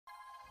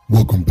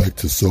Welcome back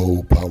to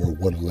Soul Power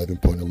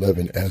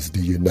 111.11 as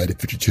the United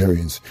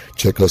Futuritarians.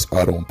 Check us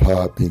out on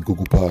Podbean,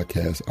 Google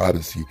Podcasts,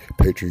 Odyssey,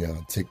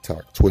 Patreon,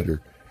 TikTok,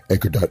 Twitter,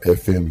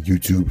 Anchor.fm,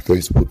 YouTube,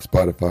 Facebook,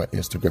 Spotify,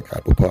 Instagram,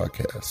 Apple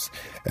Podcasts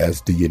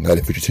as the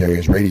United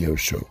Futuritarians radio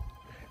show,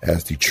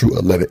 as the true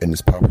 11 in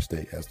this power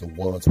state, as the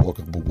ones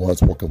walking with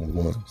ones walking with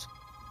ones.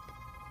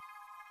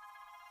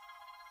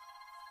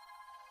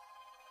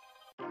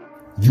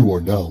 You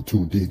are now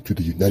tuned in to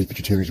the United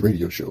Futuritarians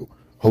radio show,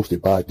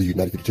 hosted by the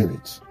United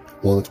Futuritarians.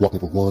 Ones walking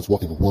for ones,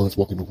 walking for ones,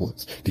 walking for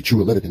ones. The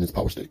true 11 in this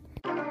power state.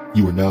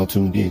 You are now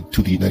tuned in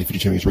to the United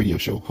Futuritarians radio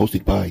show,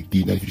 hosted by the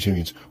United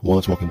Futuritarians.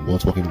 Ones walking for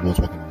ones, walking for ones,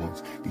 walking for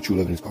ones. The true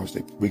 11 in this power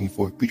state. Bringing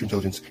forth future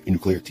intelligence and new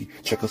clarity.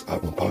 Check us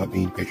out on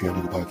Podbean, Patreon,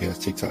 Google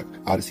Podcasts, TikTok,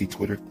 Odyssey,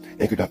 Twitter,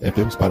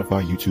 Anchor.fm,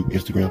 Spotify, YouTube,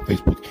 Instagram,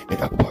 Facebook, and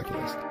Apple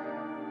Podcasts.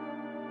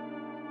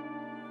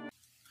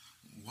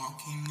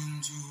 Walking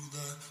into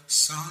the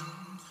sun.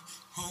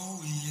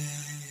 Oh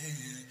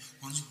yeah,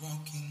 one's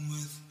walking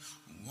with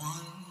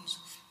ones,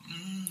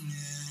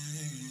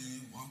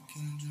 yeah,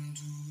 walking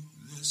into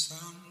the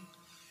sun.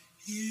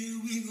 Here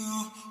we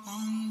go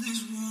on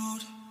this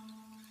road,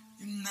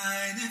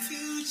 United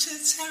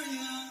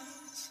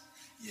Futuritarians,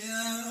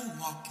 yeah,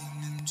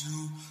 walking into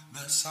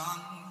the sun.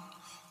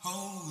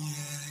 Oh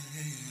yeah,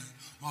 yeah,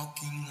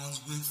 walking ones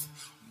with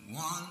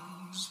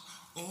ones.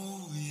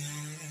 Oh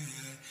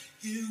yeah,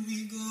 here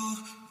we go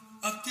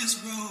up this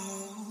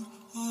road.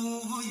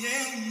 Oh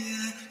yeah,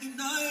 yeah,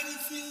 United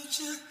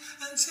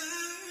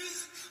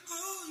Futuritarians.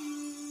 Oh, you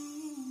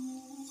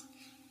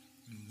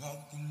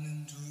walking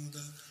into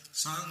the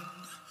sun.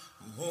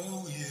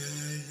 Oh yeah,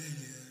 yeah,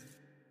 yeah.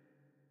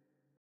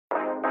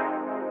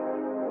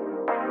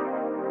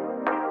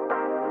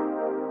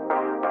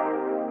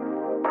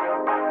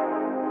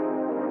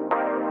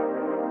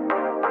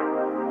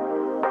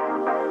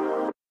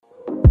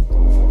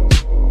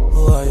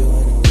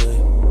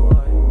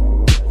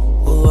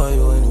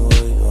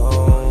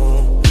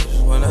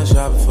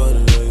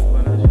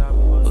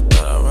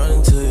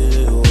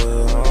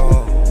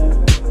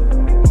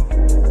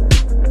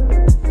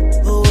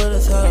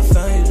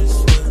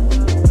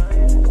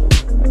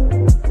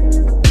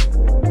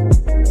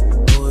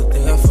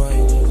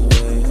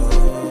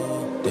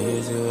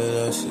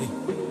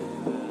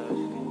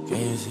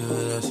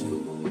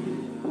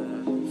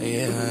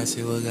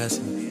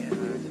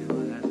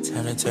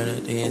 Turn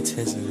up the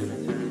intensity.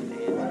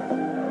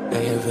 I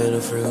can feel the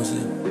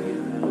frequency.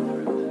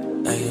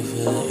 I can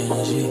feel the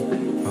energy.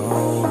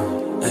 Oh,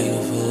 I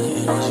can feel the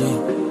energy.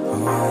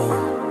 Oh.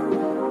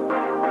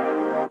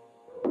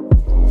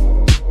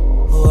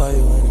 Who are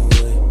you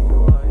anyway?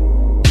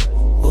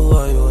 Who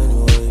are you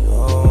anyway?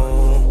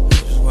 Oh,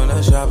 just when I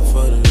shop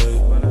for the day,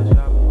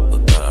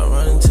 but thought I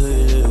run into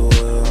you this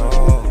way.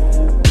 Oh,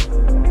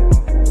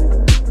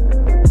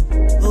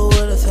 who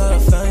would've thought I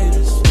found you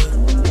this way?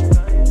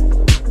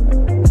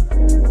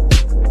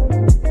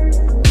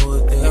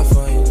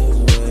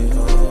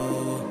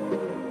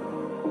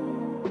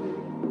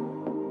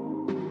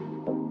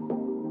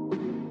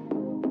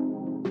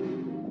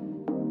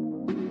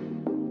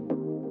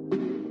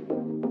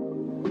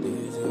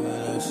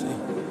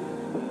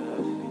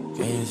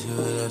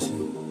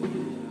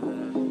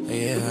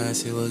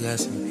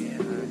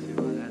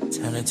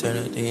 Turn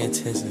up the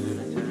intensity.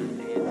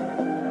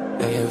 I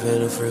can feel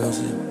the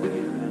frequency.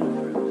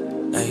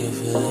 I can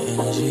feel the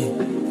energy.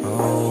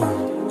 Oh,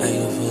 I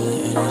can feel the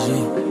energy.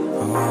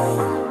 Oh.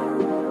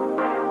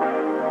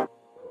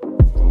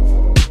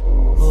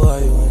 Who are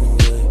you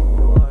anyway?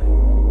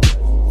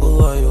 Who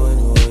are you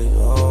anyway?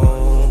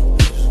 Oh,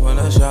 just when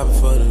I shop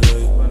for the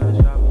day,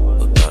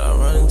 but thought I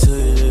run into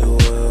you this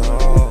way.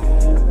 Oh,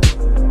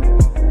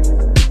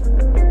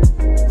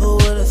 who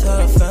would've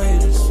thought I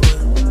found you this way?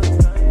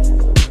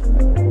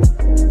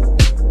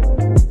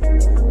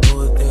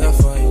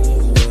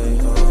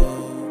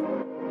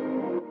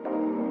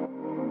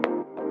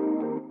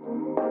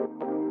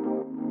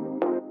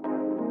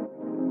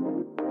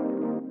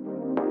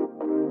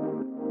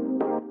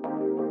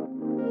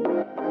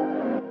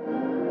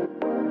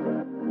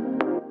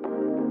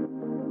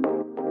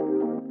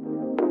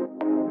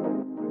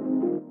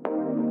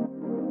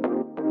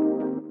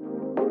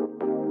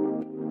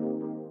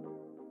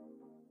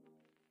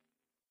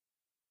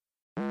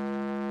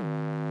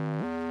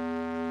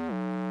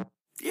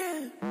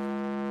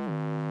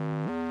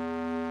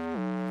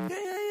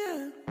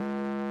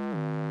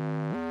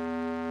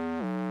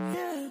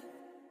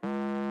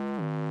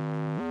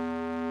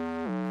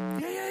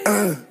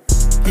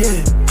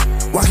 Yeah,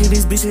 walking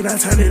this bitch and I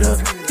turn it up.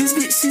 This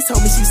bitch, she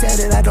told me she said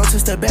that I don't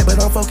touch the back, but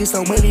I'm focused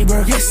on money,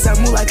 bro. Yes, I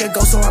move like a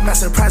ghost, so I'm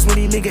not surprised when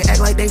these niggas act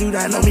like they do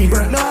not know me,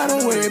 bro. No, I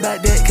don't worry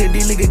about that, cause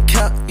these niggas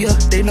count, yeah,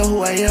 they know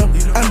who I am.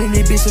 I'm in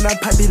this bitch and I'm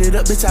piping it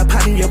up, bitch, I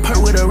pop in your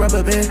perk with a rubber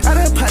band. I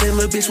done potted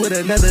little bitch with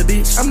another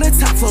bitch. I'm the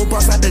top floor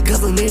boss out the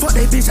government. Fuck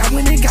that bitch, I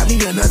went and got me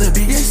another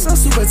bitch. Yes, I'm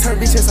super turn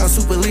bitch, yes, I'm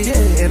super lit,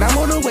 yeah. And I'm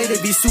on the way to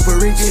be super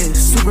rich, yeah.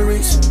 Super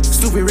rich,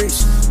 stupid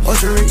rich,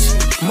 ultra rich,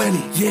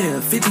 money, yeah.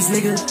 50s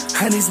nigga,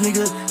 100s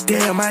nigga,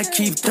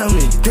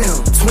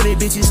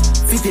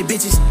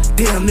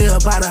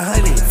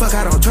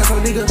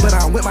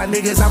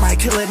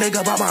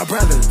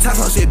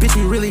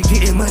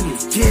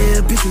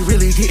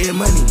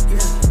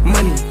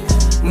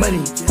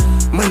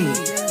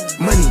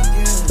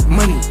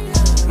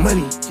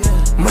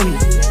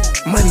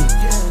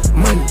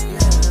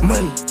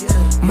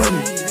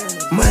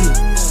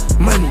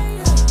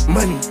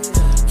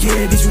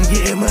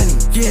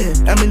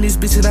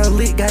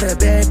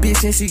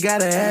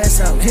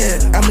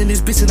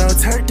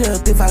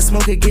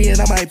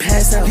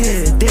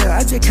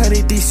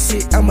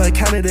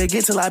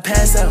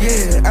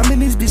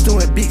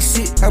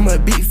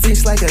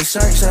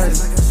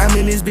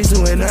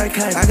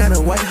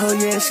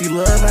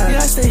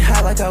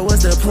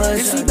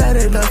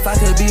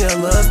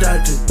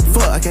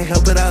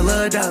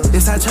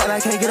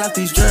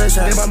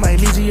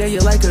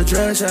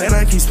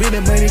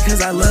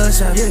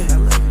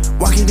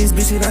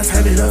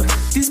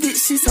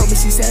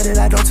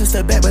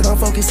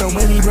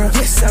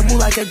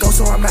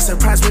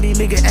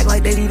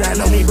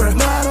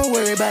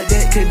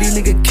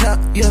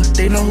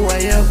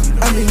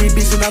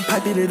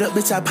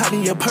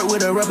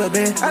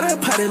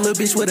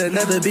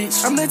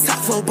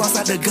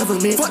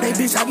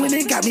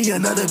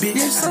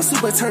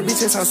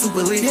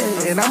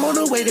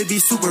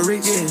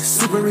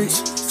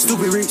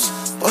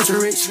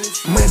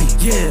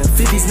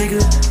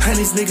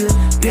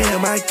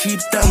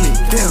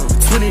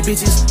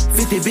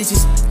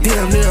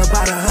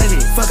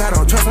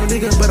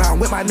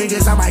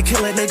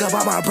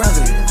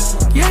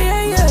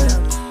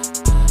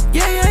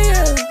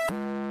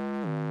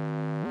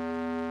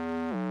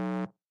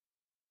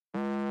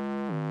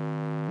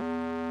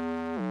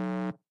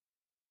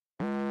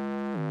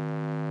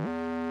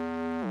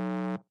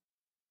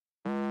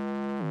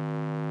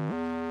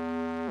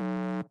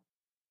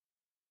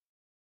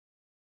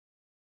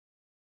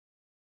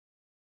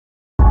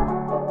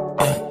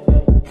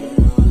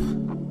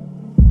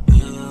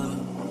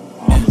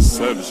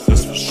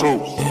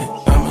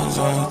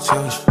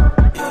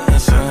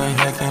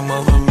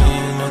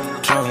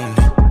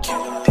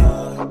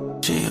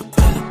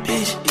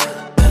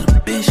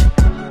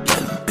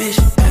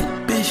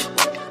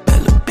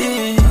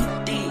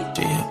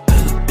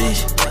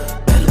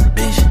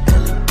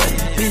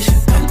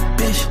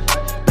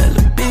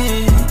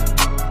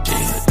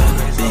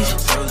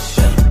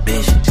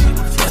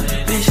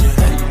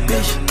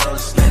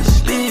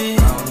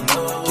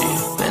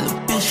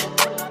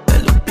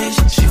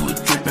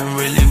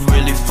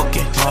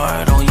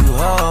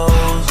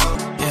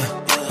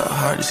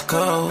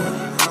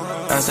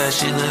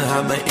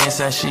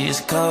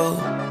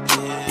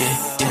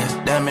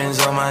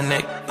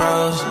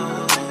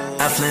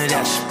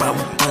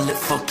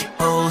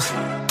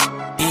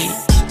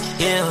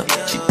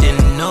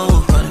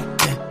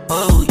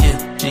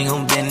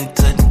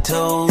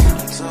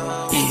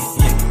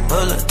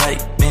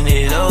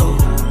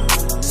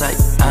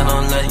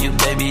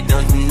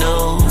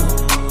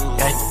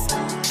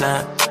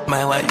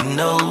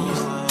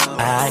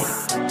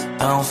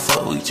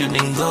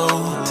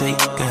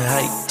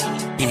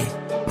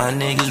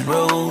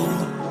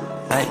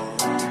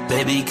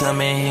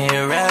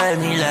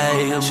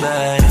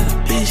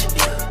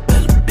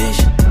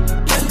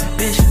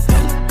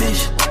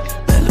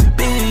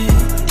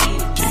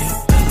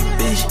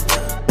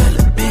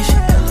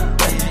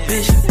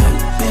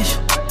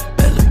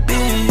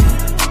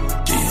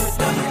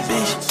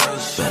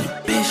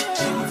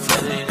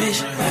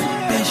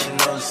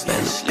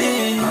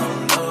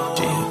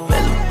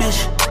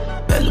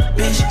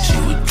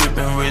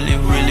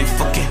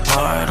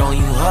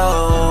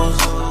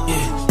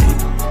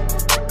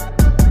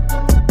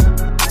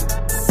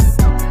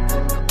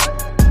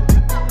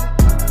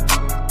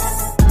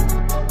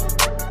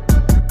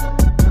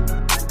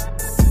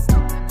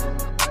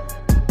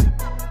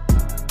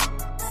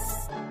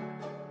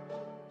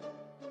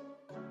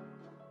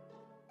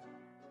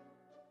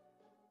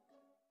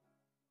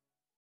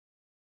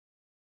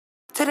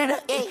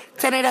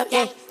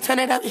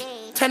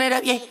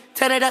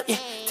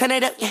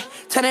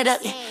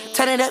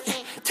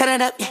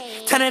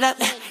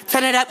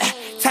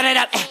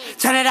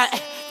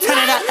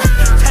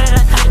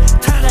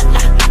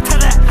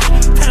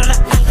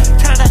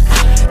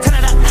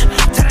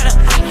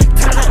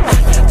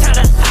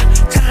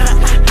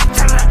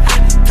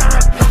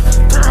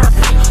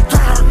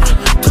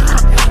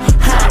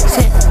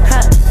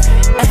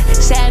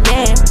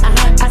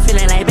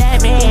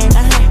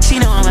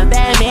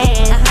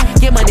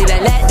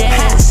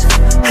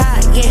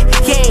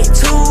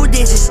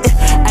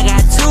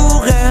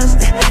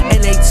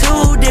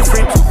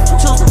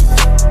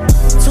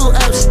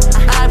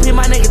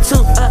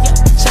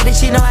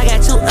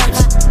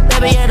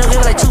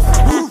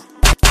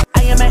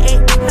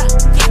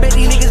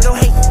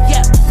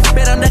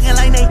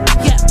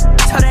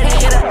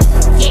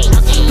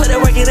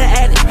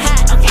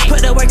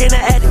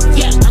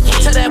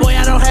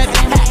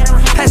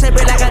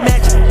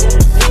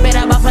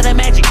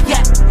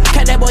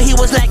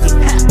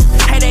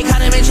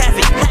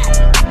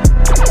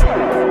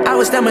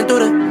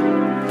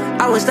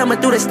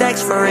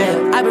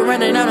 been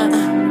running on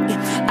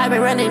I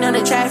been running on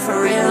the track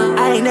for real.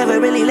 I ain't never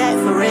really let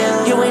for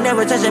real. You ain't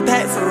never touch a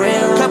pack for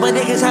real. Couple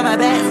niggas on my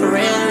back for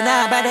real.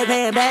 Now I'm about to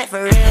pay it back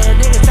for real.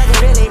 Niggas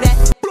talking really back.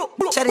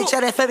 Shawty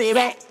tryna for me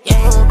back. Yeah,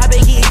 I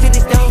been getting to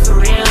this dough for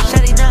real.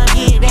 Shawty know I'm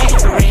getting that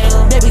for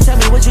real. Baby, tell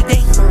me what you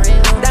think for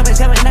real. Diamonds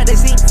coming out the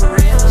sink for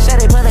real.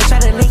 Shawty pull up,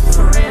 tryna link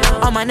for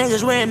real. All my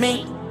niggas wearing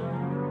mink.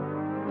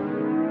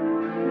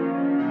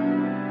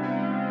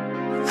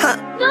 Huh?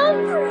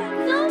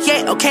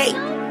 Yeah, okay.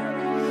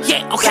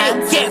 Yeah, okay,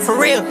 yeah, for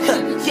real.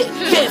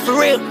 Yeah, for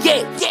real,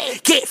 yeah,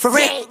 for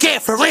real, yeah,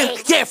 for real,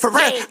 yeah, for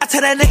real. I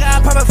tell that nigga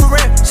I'm poppin' for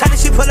real. Shawty,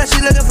 she pull up, she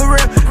lookin' for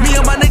real. Me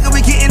and my nigga, we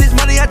gettin' this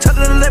money. I told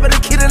her to live with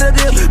the kid in the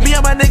deal. Me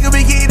and my nigga,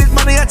 we gettin' this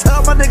money. I tell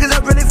my niggas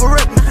I'm really for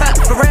real.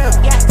 For real,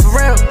 for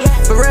real,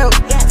 for real,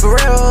 for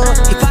real.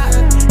 You pop,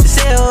 the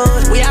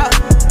sales, we out,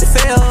 the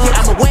field.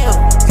 I'm a whale,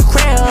 you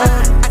crail.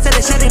 I tell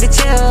that Shawty to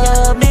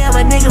chill. Me and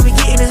my nigga, we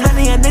gettin' this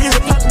money. And niggas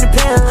are poppin' the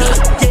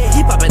pills. Yeah, he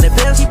poppin' the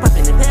pills, he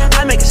poppin' the pills.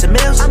 I'm making some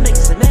meals. I'm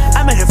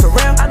making for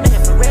real. I'm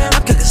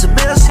cooking some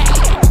meals.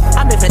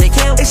 I'm in for the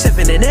kill. It's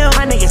sipping the nail.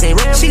 My niggas ain't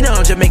real. She know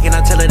I'm Jamaican.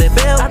 I'm telling the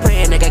bill. I pray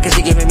a nigga cause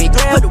she giving me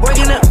thrill. Put the work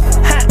in the,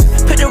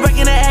 put the work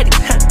in the addy.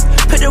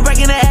 Put the work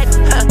in the addy.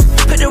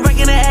 Put the work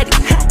in the addy.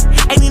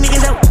 Ain't these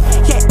niggas out.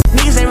 Yeah,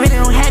 niggas ain't really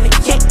don't have it.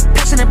 Yeah,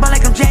 passing the ball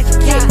like I'm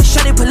Jackie. Yeah,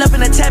 Shawty pull up in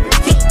the tap.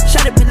 Yeah,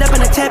 Shawty pull up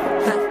in the tap.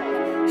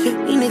 Yeah,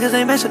 these niggas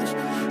ain't mess with us.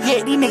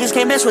 Yeah, these niggas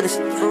can't mess with us.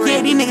 Yeah,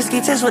 these niggas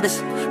can't test with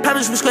us.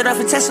 Problems we squared off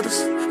in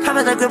Teslas.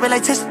 Problems I grip it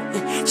like Tesla.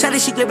 Shawty,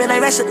 she grip it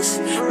like wrestlers.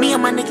 Me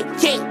and my nigga,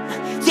 yeah,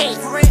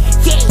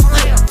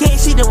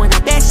 she doing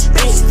the best.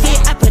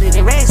 Yeah, I put it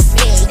in rest.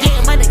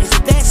 Yeah, my niggas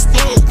the best.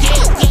 Yeah,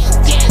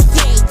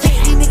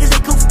 these niggas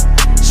ain't goofy.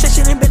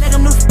 Stretching and been like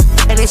I'm new.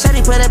 And then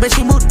Shawty put up and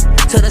she moved.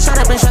 Till the shot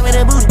up and show me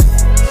the booty.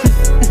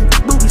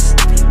 Boobies,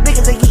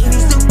 niggas ain't getting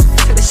these dudes.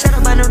 Till the shut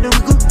up, I know that we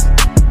goofy.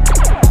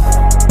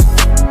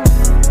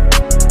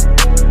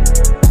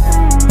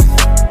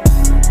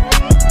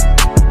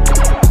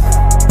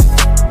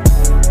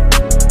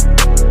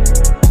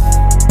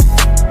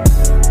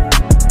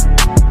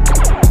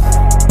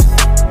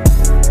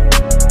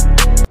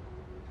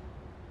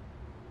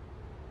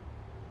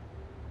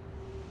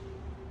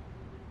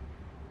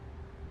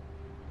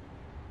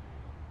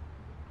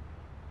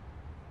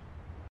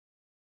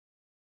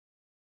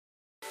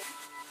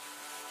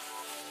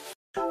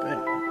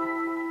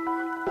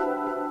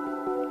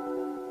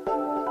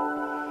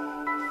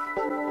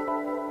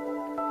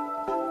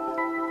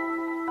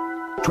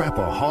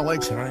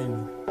 Trapaholics.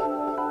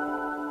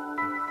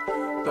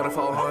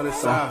 3400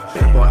 South.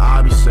 Boy,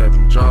 I be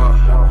sippin' John.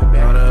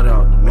 Got it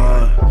out the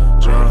mud.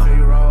 John.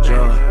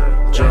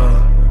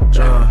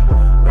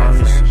 I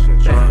be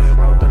sippin' John.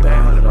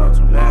 Got it out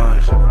the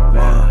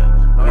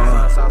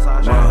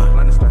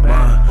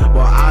mud. Boy,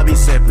 I be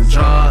sippin'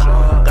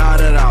 John.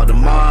 Got it out the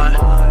mud.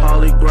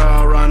 Holy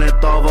Grail running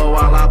over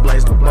while I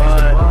blaze the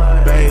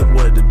bud. Babe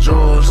with the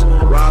jewels.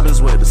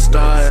 Robins with the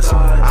studs.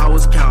 I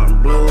was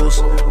counting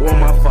blues with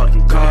my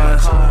fucking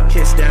cuz.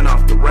 Kids stand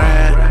off the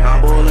rad.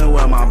 I'm bullin'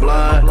 with my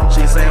blood.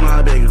 She say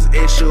my biggest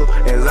issue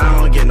is I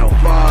don't get no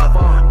fuck.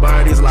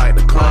 Birdies like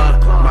the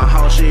club. My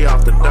house, she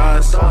off the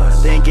dust.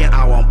 Thinking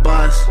I won't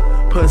bust.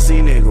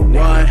 Pussy nigga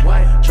what?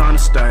 Tryna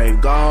stay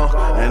gold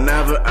and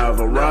never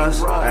ever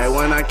rust. Hey,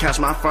 when I catch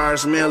my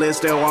first meal, it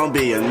still won't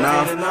be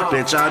enough.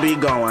 Bitch, I be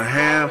going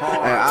ham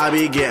and I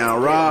be getting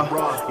raw.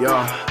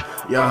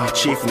 Yo,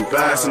 chief and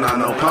best and I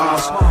know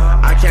pause.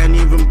 I can't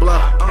even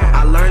bluff.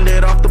 I learned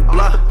it off the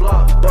bluff.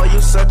 Boy,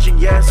 you such a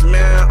yes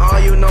man. All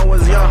you know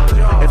is yo.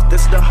 If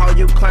this the hoe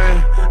you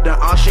claim, then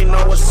all she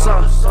know is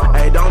up.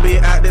 Hey, don't be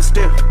acting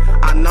stiff.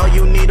 I know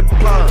you need a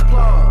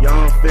plug.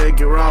 Young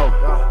figure out.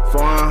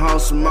 Foreign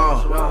house some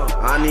more.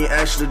 I need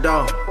extra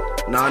dough.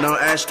 No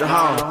extra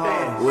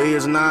hoe. We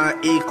is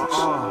not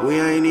equals. We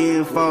ain't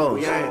even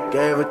foes.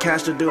 Gave her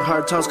cash to do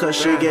her toast cause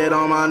she get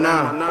on my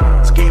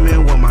nerve.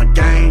 Scheming with my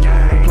gang.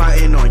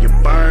 Plotting on your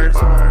birds.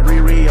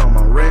 Riri on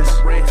my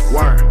wrist.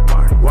 Word.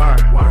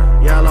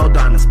 Yellow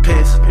diamonds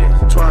piss.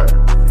 Twerk.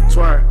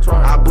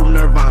 I boot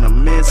Nirvana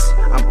miss.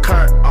 I'm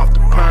Kurt off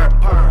the perk.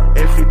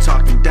 If you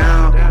talking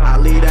down, I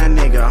leave that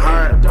nigga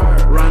hurt.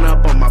 Run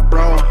up on my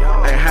bro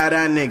and have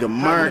that nigga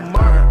murk.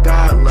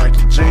 God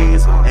lucky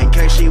jeans in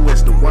case she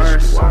wish the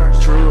worst.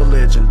 True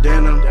religion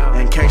denim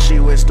in case she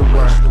wish the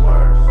worst.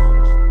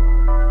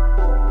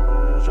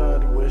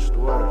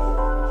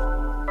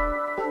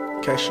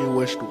 In case she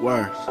wish the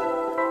worst.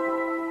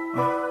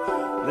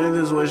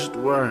 Niggas wish the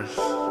worst.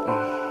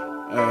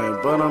 Hey,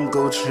 but I'm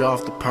Gucci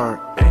off the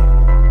perk.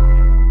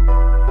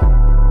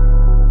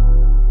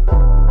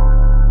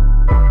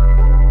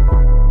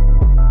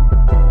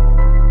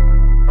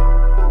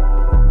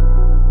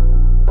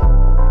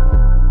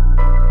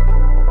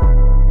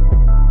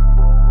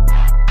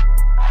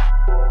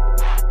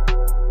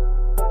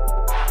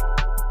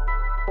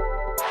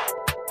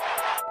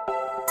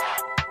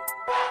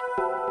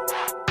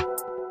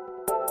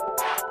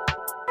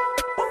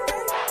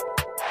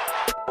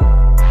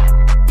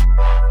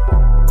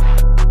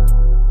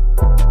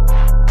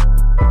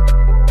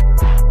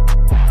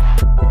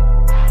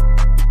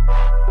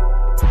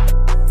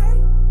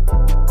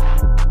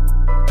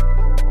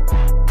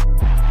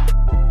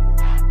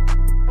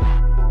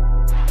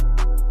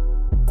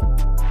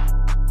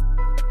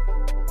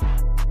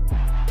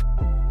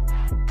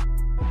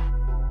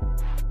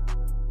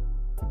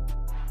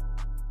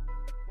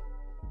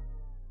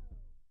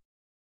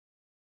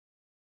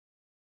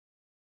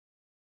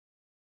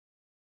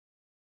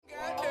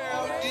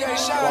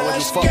 Why would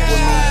you fuck with me?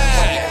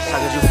 How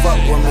could you fuck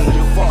with me?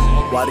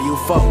 Why do you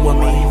fuck with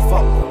me?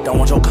 Don't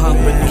want your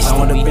company. I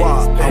want the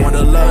guap. I want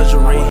the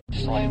luxury.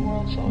 Soy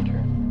World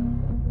Soldier.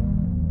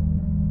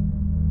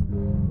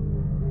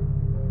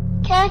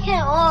 Catch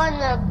it on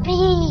the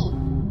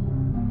beat.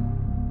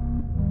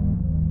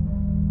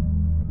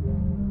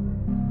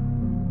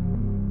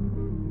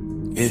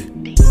 Yeah,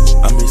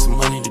 I made some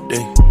money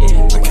today.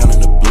 I'm counting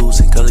the blues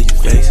and color your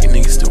face. You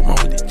niggas still wrong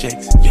with the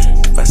jakes. Yeah,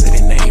 if I say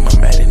their name, I'm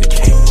mad in the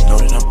cake. Know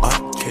that I'm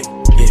okay.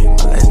 Yeah,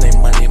 my last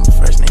name Money, my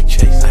first name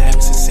Chase. I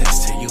have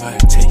success, tell you how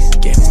it tastes.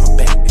 Game on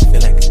my back, it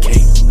feel like a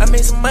cake. I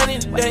made some money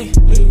today.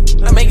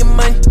 I'm making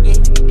money.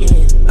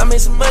 I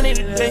made some money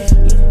today.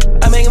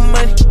 I'm making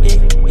money.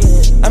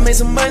 I made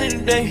some money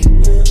today.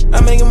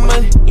 I'm making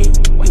money.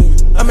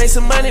 I made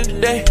some money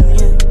today.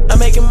 I'm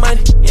making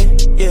money.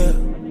 Yeah.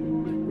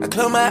 I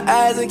close my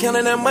eyes and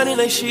counting that money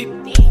like sheep.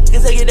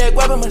 Cause I get that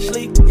guap in my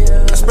sleep.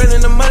 I'm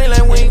spreading the money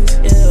like wings.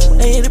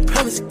 I ain't a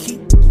promise to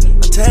keep. I'm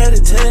tired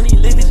of telling these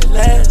living the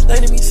last.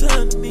 Like to be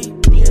son to me.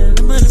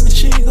 The money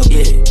machine go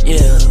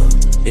yeah.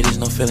 It is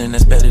no feeling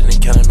that's better than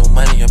counting no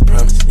money, I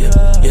promise. Yeah.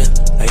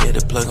 I hit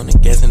the plug on the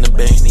gas in the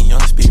bank, the young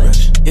speed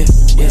rush. Yeah.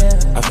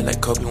 I feel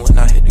like Kobe when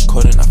I hit the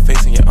court and I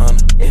facing your honor.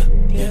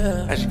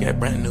 Yeah. I just got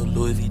brand new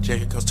Louis V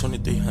jacket, cost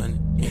 $2,300.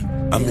 Yeah.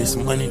 I made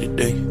some money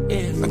today.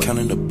 I'm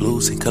counting the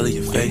blues and color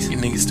your face. You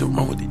niggas still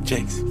wrong with the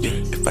jakes. Yeah.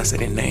 If I say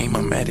their name,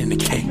 I'm mad in the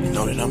cake. You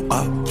know that I'm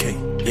okay.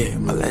 Yeah,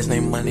 my last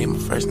name Money, my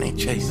first name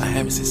Chase. I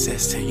have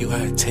success, tell you how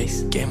it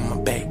tastes. Game on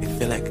my back, it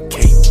feel like a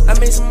cake. I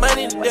made some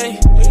money today.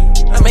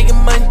 I'm making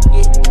money.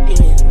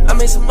 I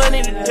made some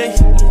money today.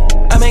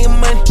 I'm making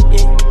money.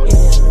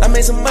 I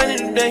made some money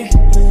today.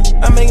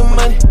 I'm making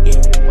money.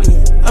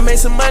 I made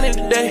some money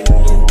today.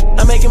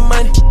 I'm making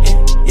money.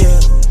 Yeah.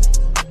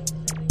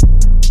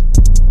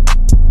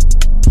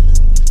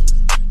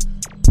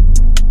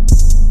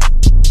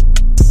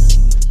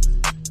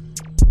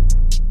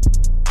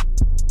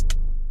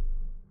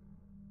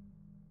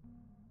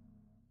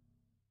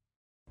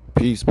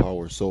 Peace,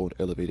 power, soul, and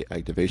elevated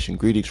activation.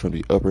 Greetings from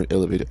the upper and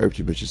elevated earth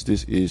dimensions.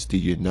 This is the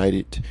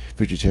United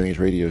Futuritarians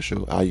Radio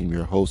Show. I am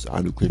your host,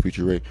 Nuclear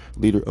Future Ray,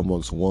 leader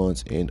amongst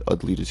ones and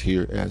other leaders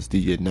here as the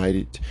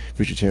United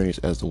Futuritarians,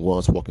 as the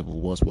ones walking for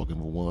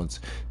ones,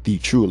 the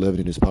true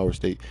 11 in this power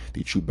state,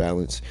 the true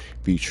balance,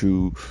 the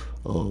true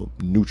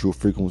neutral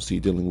frequency,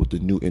 dealing with the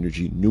new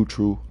energy,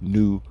 neutral,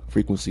 new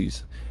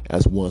frequencies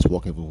as ones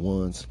walking for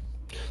ones.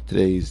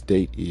 Today's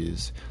date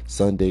is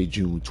Sunday,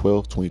 June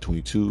 12th,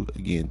 2022.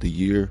 Again, the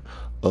year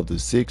of the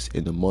 6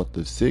 in the month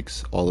of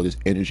 6. All of this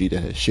energy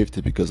that has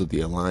shifted because of the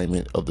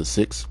alignment of the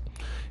 6.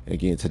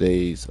 Again,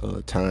 today's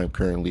time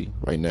currently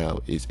right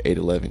now is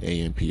 8:11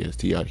 a.m.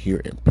 PST out here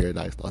in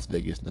Paradise, Las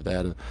Vegas,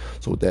 Nevada.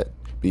 So with that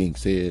being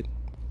said,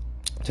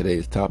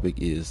 today's topic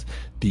is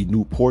the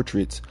new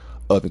portraits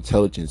of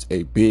intelligence.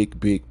 A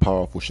big,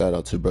 powerful shout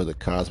out to brother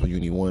Cosmo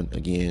Uni One.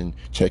 Again,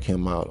 check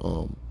him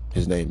out.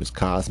 His name is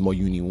Cosmo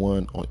Uni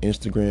One on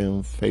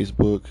Instagram,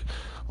 Facebook,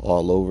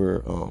 all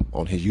over.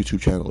 On his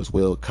YouTube channel as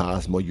well,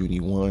 Cosmo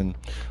Uni One,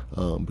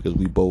 because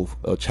we both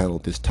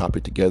channeled this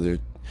topic together.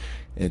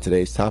 And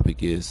today's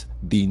topic is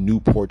the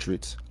new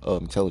portraits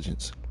of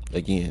intelligence.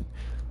 Again,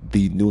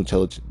 the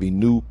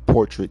new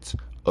portraits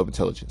of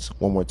intelligence.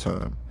 One more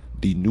time,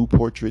 the new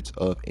portraits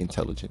of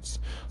intelligence.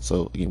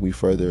 So again, we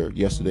further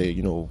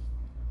yesterday,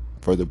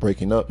 further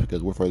breaking up,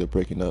 because we're further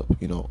breaking up,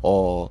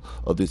 all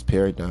of this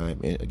paradigm.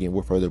 And again,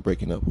 we're further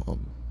breaking up,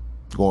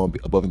 going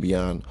above and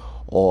beyond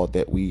all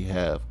that we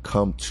have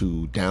come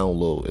to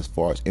download as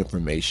far as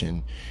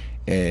information,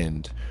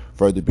 and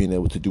further being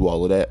able to do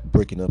all of that,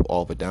 breaking up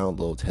all the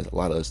downloads has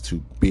allowed us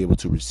to be able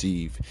to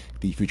receive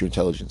the future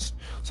intelligence.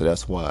 So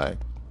that's why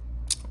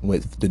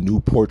with the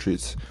new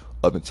portraits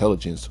of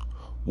intelligence,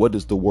 what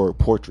is the word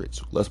portraits?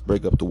 Let's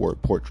break up the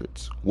word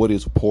portraits. What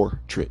is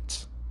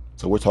portraits?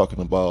 So we're talking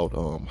about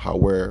how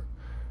we're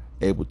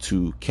able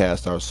to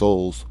cast our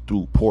souls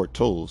through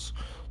portals.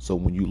 So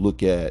when you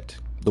look at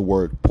the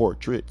word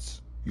portraits,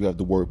 you have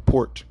the word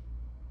port,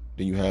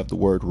 then you have the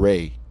word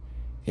ray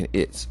and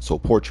its. So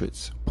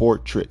portraits or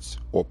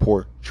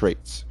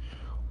portraits,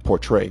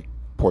 portray.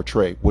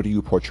 What are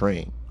you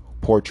portraying?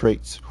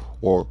 Portraits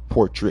or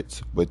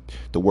portraits, but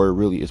the word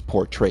really is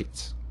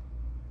portraits.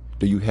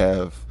 Do you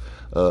have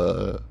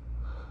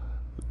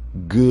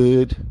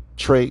good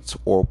traits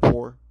or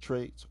poor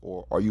traits,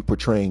 or are you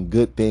portraying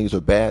good things or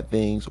bad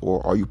things,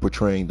 or are you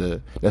portraying the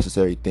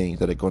necessary things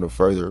that are going to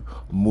further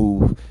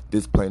move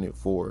this planet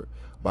forward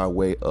by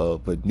way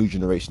of a new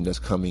generation that's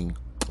coming,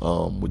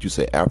 would you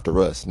say after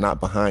us,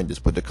 not behind us,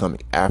 but they're coming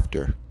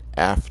after,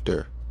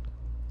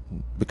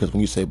 because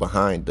when you say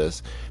behind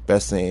us,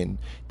 that's saying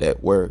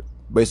that we're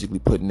basically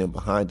putting them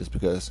behind us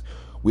because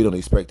we don't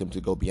expect them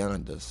to go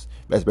beyond us.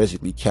 That's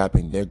basically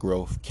capping their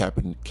growth,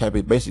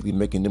 basically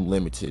making them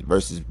limited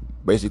versus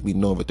basically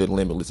knowing that they're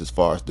limitless as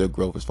far as their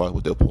growth, as far as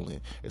what they'll pull in,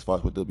 as far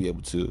as what they'll be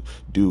able to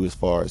do, as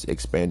far as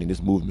expanding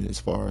this movement, as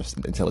far as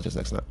intelligence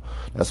next now.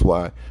 That's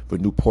why for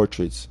new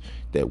portraits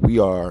that we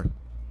are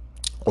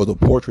or the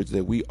portraits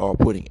that we are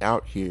putting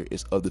out here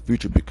is of the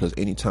future, because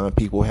anytime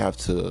people have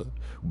to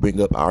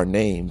bring up our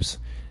names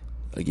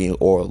again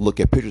or look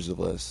at pictures of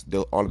us,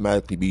 they'll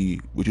automatically be,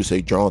 would you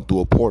say, drawn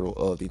through a portal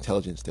of the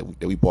intelligence that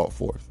we brought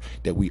forth,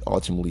 that we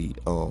ultimately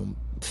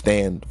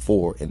stand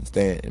for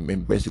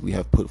and basically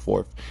have put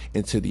forth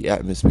into the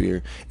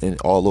atmosphere and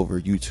all over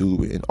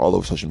YouTube and all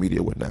over social media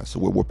and whatnot. So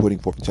we're putting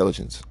forth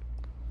intelligence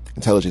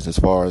as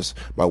far as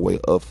by way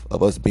of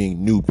us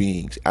being new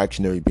beings,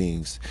 actionary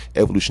beings,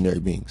 evolutionary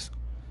beings,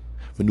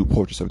 for new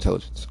portraits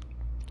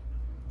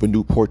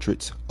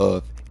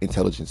of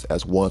intelligence,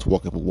 as ones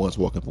walking for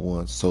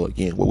ones. So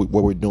again, what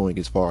we're doing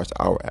as far as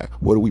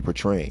what are we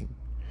portraying?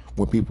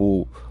 When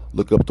people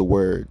look up the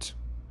words,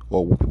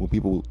 or when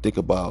people think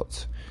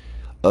about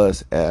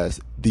us as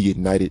the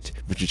United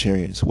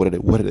Vegetarians, what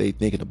are they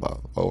thinking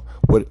about? Or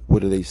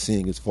what are they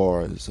seeing as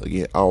far as,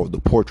 again, our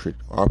portrait?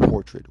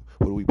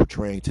 What are we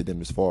portraying to them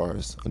as far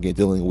as, again,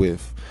 dealing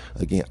with,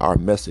 again, our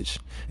message?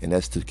 And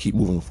that's to keep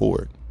moving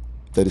forward.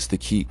 That is to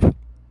keep,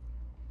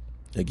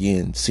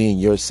 again, seeing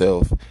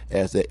yourself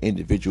as that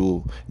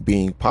individual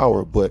being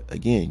power, but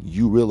again,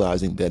 you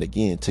realizing that,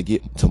 again, to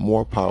get to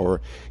more power,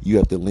 you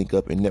have to link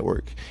up and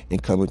network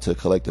and come into a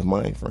collective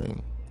mind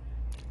frame,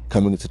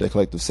 coming into that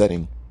collective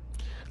setting,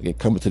 again,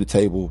 coming to the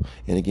table,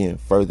 and again,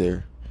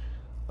 further,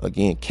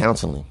 again,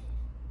 counseling.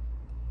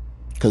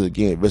 Because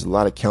again, there's a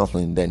lot of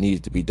counseling that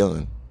needs to be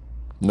done.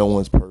 No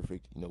one's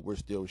perfect. We're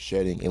still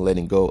shedding and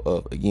letting go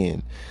of,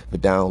 again, the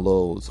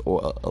downloads,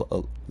 or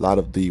a lot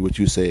of the, what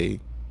you say,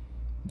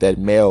 that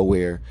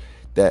malware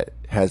that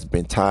has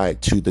been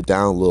tied to the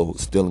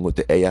downloads dealing with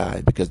the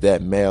AI, because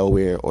that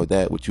malware, or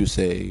that, what you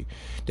say,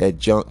 that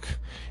junk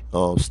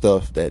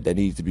stuff that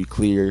needs to be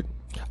cleared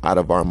out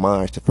of our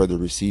minds to further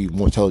receive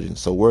more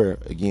intelligence. So we're,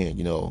 again,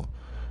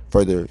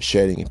 further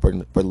shedding and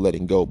further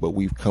letting go, but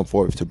we've come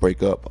forward to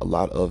break up a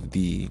lot of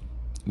the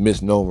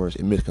misnomers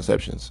and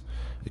misconceptions,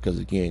 because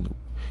again,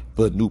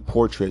 the new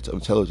portraits of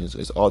intelligence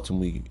is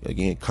ultimately,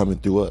 again, coming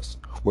through us.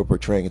 We're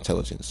portraying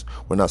intelligence.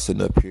 We're not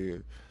sitting up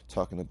here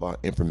talking about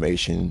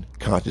information,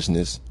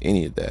 consciousness,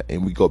 any of that.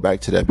 And we go back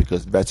to that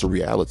because that's a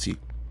reality.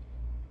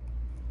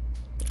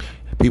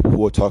 People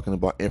who are talking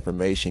about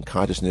information,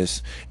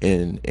 consciousness,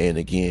 and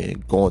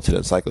again, going to the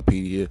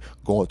encyclopedia,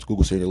 going to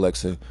Google search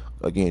Alexa,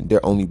 again,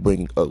 they're only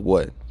bringing up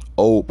what?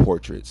 Old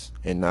portraits,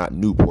 and not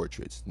new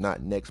portraits,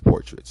 not next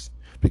portraits,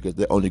 because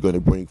they're only going to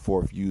bring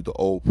forth you the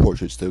old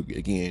portraits to,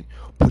 again,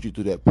 put you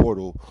through that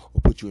portal,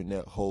 or put you in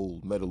that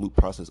whole meta loop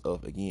process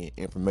of, again,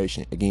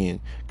 information, again,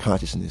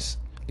 consciousness,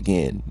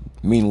 again,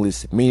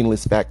 meaningless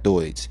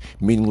factoids,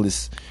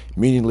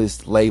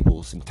 meaningless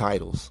labels and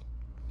titles,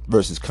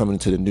 versus coming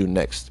to the new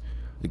next.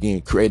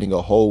 Again, creating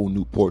a whole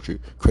new portrait,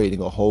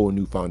 creating a whole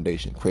new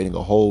foundation, creating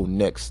a whole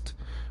next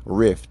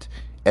rift,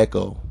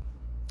 echo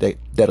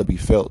that'll be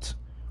felt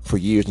for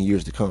years and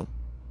years to come.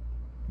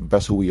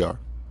 That's who we are,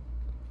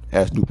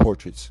 as new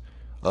portraits,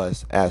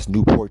 as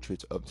new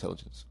portraits of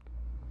intelligence.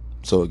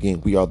 So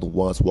again, we are the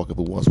ones walking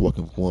for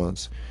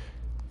ones,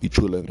 the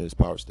true living in this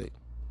power state,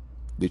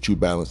 the true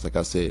balance. Like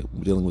I said,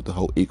 we're dealing with the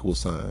whole equal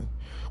sign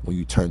when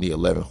you turn the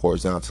 11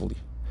 horizontally.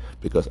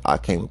 Because I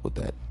came up with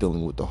that,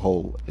 dealing with the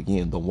whole,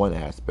 again, the one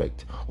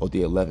aspect, or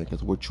the 11,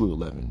 because we're true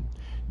 11.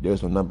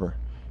 There's no number,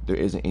 there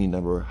isn't any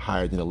number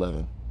higher than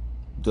 11,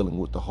 dealing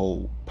with the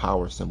whole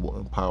power symbol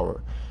and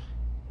power.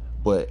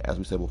 But as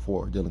we said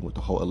before, dealing with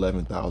the whole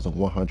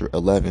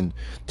 11,111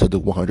 to the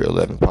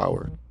 111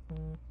 power.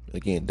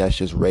 Again, that's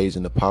just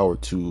raising the power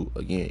to,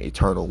 again,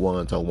 eternal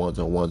ones on ones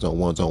on ones on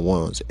ones on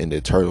ones, and the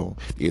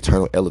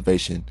eternal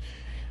elevation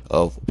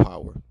of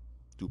power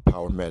through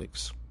power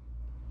medics,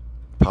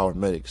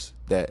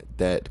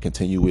 that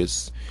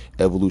continuous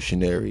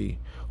evolutionary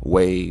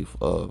wave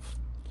of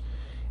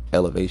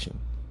elevation,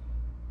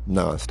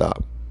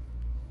 non-stop.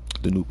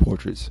 The new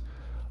portraits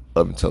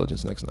of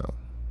intelligence next now.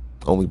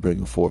 Only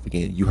bringing forth,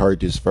 again, you heard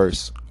this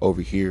first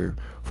over here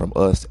from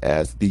us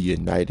as the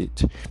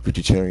United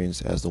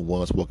Vegetarians, as the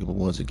ones walking for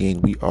ones.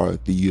 Again, we are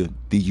the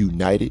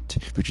United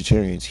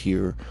Vegetarians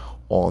here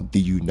on the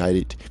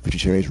United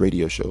Vegetarians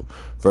radio show.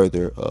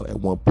 Further, at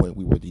one point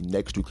we were the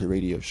Next Nuclear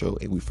radio show,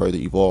 and we further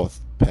evolved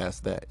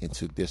past that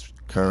into this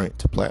current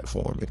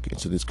platform,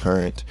 into this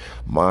current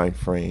mind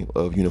frame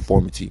of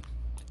uniformity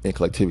and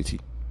collectivity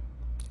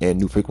and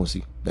new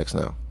frequency next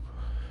now.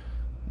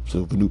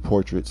 So the new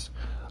portraits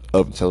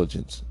of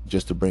intelligence,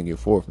 just to bring it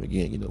forth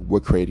again, we're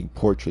creating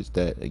portraits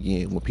that,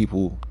 again, when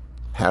people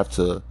have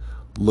to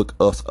look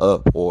us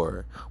up,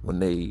 or when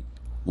they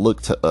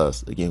look to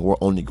us, again, we're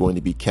only going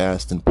to be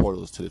casting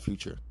portals to the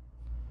future.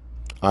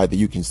 Either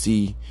you can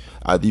see,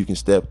 either you can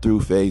step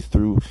through, phase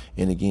through,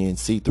 and again,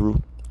 see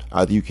through.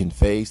 Either you can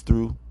phase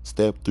through,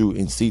 step through,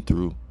 and see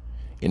through,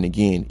 and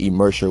again,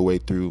 immerse your way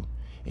through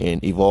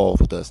and evolve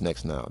with us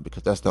next now,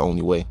 because that's the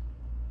only way.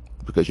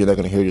 Because you're not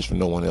going to hear this from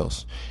no one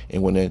else.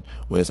 And when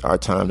it's our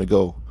time to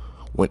go,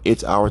 when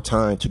it's our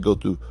time to go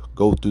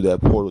through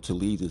that portal to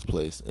leave this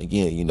place,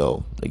 again,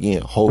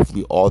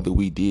 hopefully all that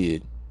we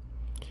did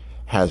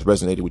has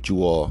resonated with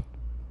you all,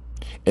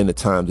 and the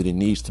time that it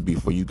needs to be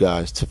for you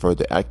guys to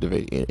further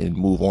activate and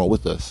move on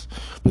with us,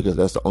 because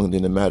that's the only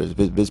thing that matters.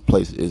 This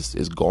place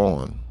is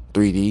gone.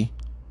 3D,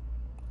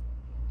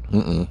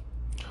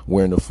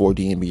 we're in the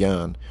 4D and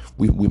beyond.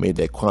 We made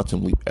that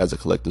quantum leap as a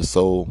collective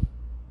soul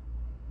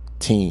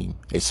team,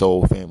 a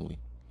soul family,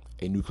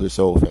 a nuclear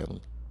soul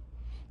family.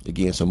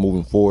 Again, so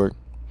moving forward,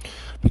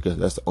 because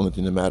that's the only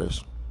thing that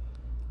matters.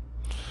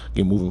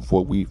 Again, moving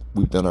forward,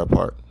 we've done our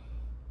part.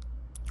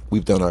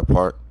 We've done our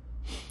part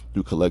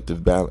through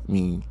collective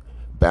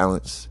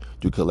balance,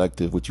 through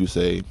collective, what you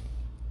say,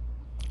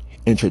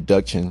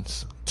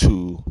 introductions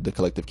to the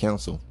collective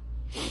council.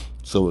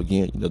 So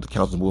again, the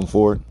council moving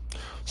forward.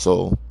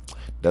 So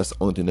that's the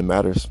only thing that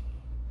matters,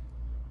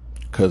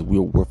 because we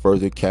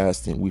further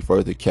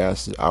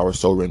casted our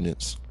soul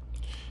remnants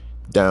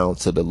down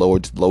to the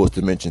lowest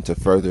dimension to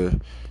further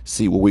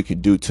see what we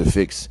could do to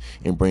fix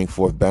and bring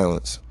forth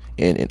balance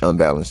in an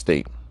unbalanced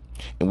state.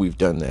 And we've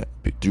done that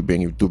through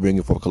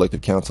bringing forth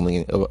collective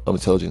counseling of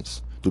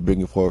intelligence, through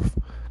bringing forth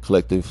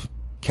collective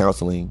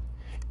counseling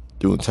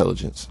through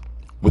intelligence,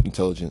 with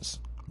intelligence,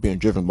 being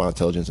driven by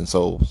intelligence and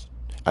souls,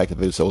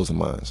 activated souls and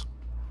minds,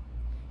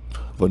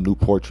 for new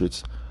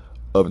portraits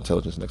of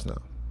intelligence next now.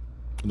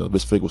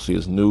 This frequency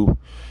is new.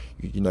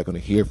 You're not going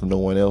to hear from no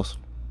one else,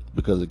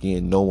 because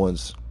again, no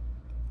one's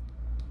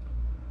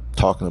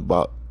talking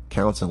about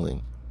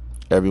counseling.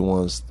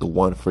 Everyone's the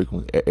one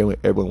frequency.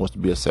 Everyone wants to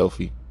be a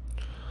selfie,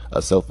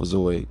 a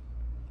self-azoid.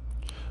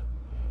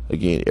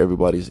 Again,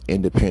 everybody's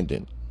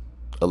independent,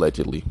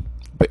 allegedly,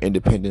 but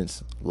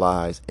independence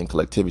lies in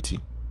collectivity.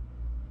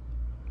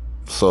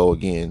 So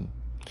again,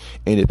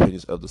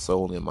 independence of the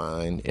soul and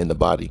mind and the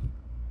body,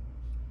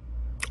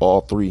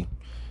 all three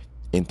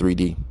in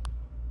 3D.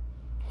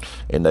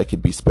 And that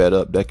could be sped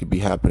up. That could be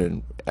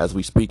happening as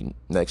we speak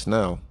next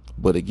now.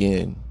 But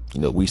again,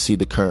 we see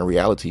the current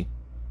reality.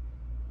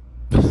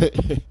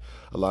 A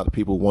lot of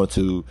people want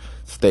to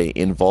stay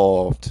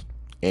involved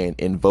and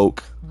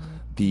invoke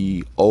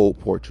the old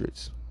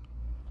portraits.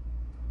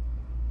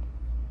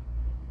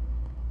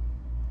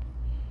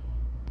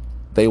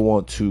 They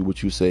want to,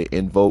 what you say,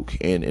 invoke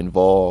and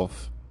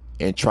involve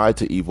and try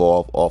to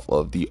evolve off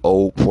of the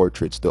old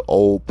portraits, the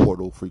old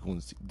portal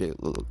frequency,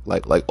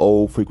 like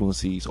old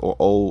frequencies or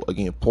old,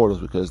 again, portals,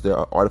 because there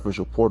are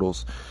artificial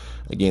portals,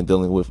 again,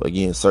 dealing with,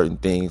 again, certain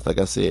things, like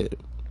I said,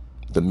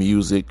 the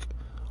music,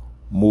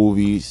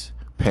 movies,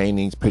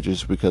 paintings,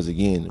 pictures, because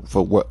again,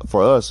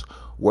 for us,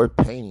 we're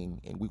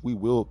painting, and we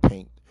will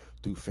paint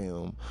through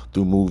film,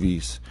 through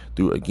movies,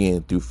 through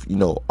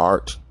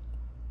art,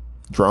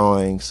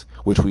 drawings,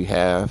 which we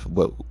have,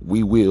 but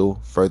we will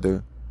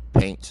further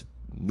paint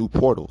new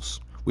portals,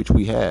 which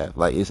we have.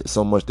 Like, it's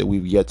so much that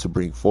we've yet to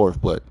bring forth,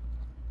 but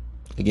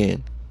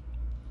again,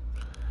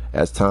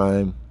 as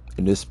time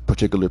in this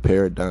particular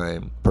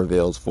paradigm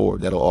prevails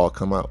forward, that'll all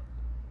come out.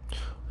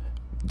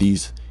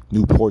 These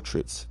new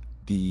portraits,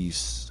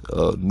 these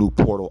new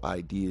portal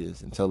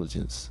ideas,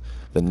 intelligence,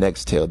 the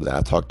Nextel that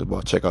I talked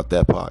about. Check out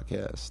that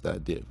podcast that I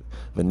did.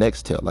 The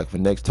Nextel, like the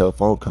Nextel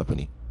phone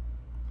company.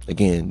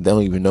 Again, they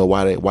don't even know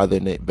why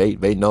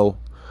they know,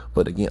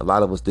 but again, a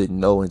lot of us didn't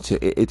know until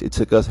it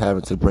took us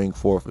having to bring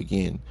forth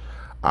again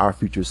our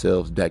future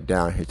selves back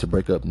down here to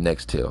break up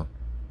Nextel.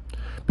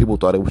 People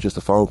thought it was just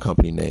a phone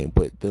company name,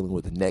 but dealing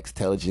with the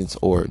Nextelligence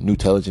or New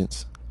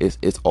Intelligence,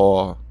 it's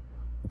all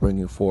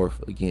bringing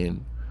forth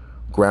again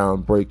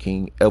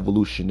groundbreaking,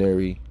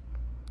 evolutionary,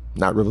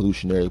 not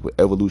revolutionary, but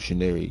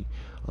evolutionary,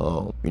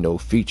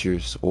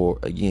 features, or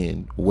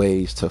again,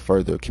 ways to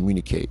further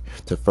communicate,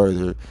 to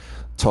further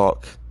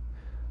talk,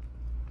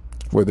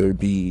 whether it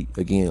be,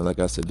 again, like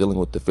I said, dealing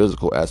with the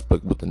physical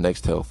aspect with the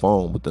Nextel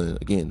phone, but then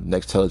again,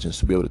 Nextelligence,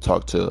 to be able to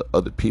talk to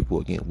other people.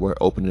 Again, we're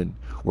opening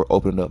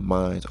up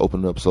minds,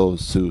 opening up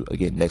souls to,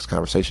 again, next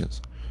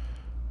conversations,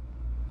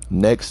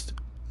 next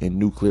and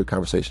nuclear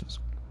conversations.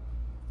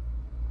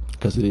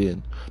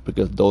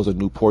 Because those are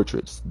new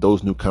portraits,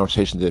 those new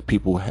conversations that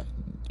people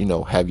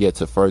have yet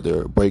to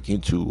further break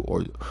into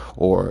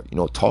or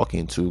talk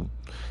into.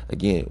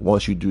 Again,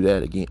 once you do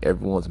that, again,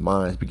 everyone's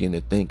minds begin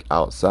to think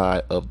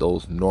outside of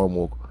those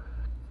normal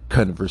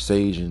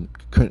conversions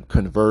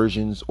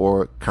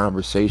or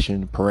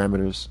conversation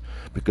parameters,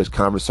 because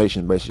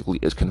conversation basically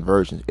is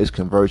conversion. It's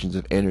conversions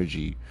of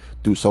energy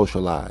through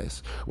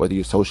socialize, whether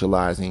you're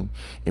socializing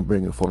and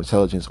bringing forth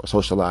intelligence or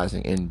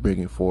socializing and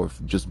bringing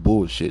forth just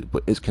bullshit,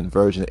 but it's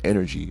conversion of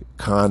energy.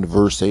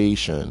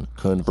 Conversion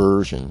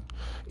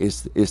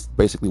is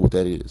basically what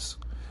that is.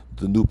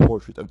 The new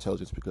portrait of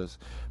intelligence, because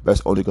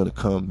that's only going to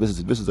come. This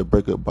is a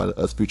breakup by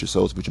us future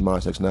souls, future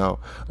minds next now.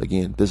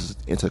 Again, this is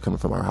intel coming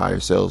from our higher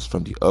selves,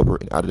 from the upper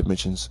and outer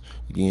dimensions.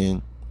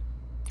 Again,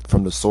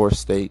 from the source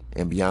state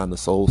and beyond the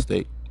soul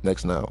state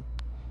next now,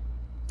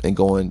 and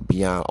going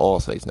beyond all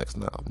states next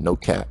now. No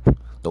cap,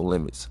 no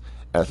limits.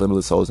 As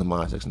limitless souls and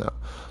minds next now.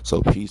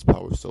 So peace,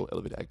 power, soul,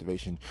 elevated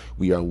activation.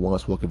 We are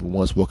once walking for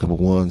once, walking for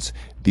ones.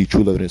 The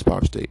true evidence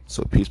power state.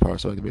 So peace, power,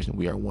 soul, activation.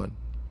 We are one.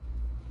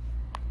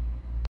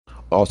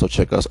 Also,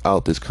 check us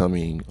out this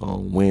coming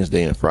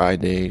Wednesday and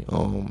Friday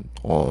on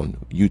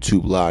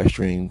YouTube live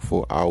stream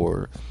for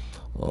our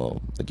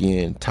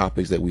again,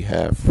 topics that we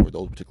have for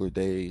those particular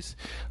days.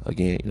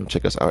 Again,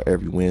 check us out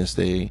every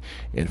Wednesday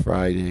and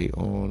Friday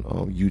on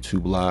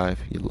YouTube Live.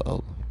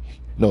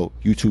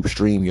 YouTube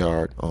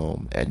StreamYard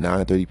at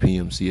 9:30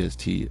 p.m.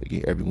 CST.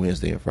 Again, every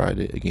Wednesday and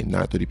Friday. Again,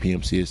 9:30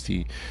 p.m.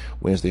 CST,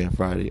 Wednesday and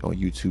Friday on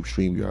YouTube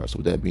StreamYard. So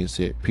with that being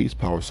said, peace,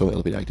 power, soul,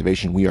 elevate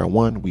activation. We are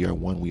one. We are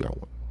one. We are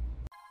one.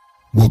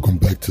 Welcome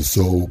back to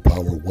Soul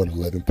Power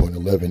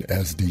 111.11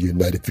 as the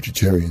United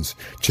Futuritarians.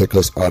 Check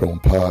us out on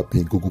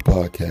Podbean, Google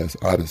Podcasts,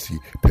 Odyssey,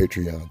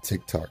 Patreon,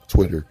 TikTok,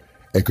 Twitter,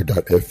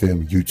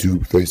 Anchor.fm,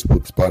 YouTube,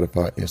 Facebook,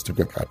 Spotify,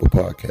 Instagram, Apple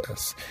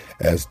Podcasts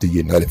as the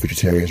United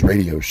Futuritarians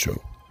radio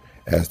show.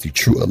 As the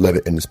true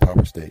 11 in this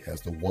power state,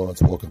 as the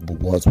ones walking with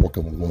ones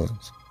walking with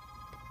ones.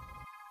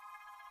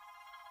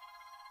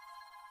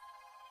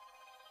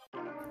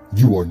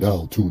 You are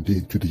now tuned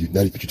in to the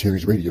United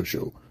Futuritarians radio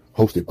show,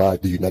 hosted by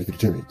the United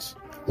Futuritarians.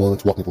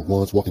 Ones walking for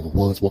ones, walking for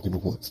ones, walking for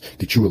ones.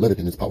 The true 11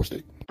 in this power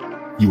state.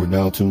 You are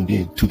now tuned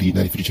in to the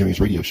United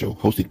Futuritarians radio show,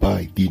 hosted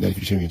by the United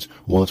Futuritarians.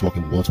 Ones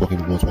walking for ones, walking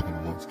for ones, walking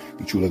for ones.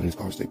 The true 11 in this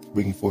power state,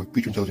 bringing forth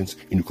future intelligence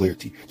and new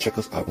clarity. Check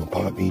us out on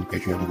Podbean,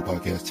 Patreon, Google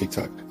Podcasts,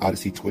 TikTok,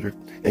 Odyssey, Twitter,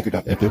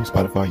 Anchor.fm,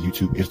 Spotify,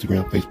 YouTube,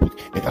 Instagram, Facebook,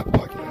 and Apple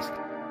Podcasts.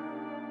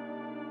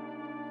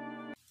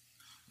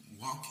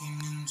 Walking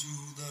into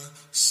the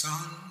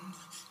sun,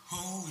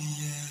 oh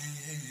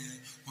yeah.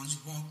 One's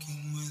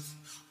walking with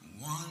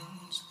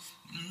ones,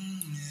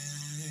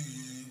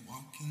 yeah.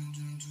 Walking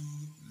into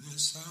the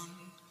sun.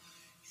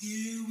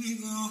 Here we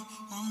go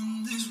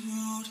on this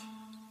road,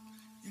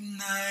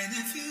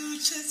 United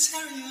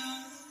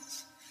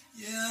Futuritarians,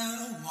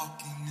 yeah.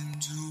 Walking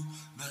into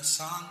the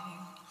sun,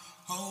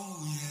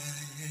 oh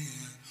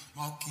yeah.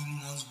 Walking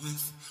ones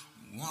with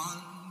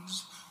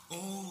ones,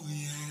 oh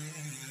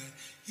yeah.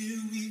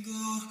 Here we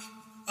go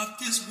up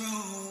this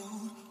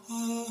road,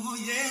 oh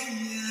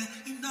yeah.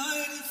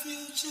 United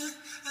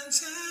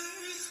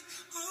Futuritarians,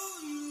 oh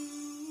you.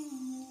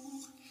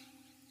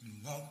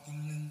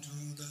 Walking into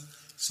the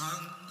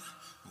sun,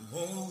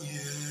 oh yeah.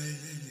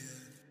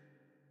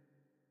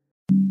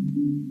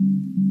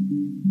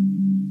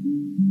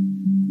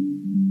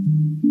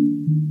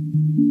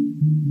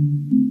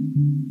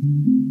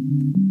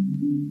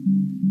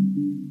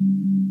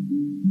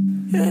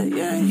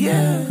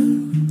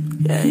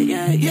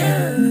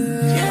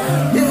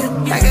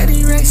 I got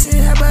these racks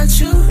in, how about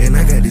you? And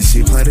I got this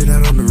shit plotted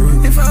out on the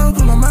roof. If I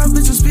open my mouth,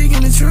 bitch, I'm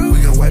speaking the truth.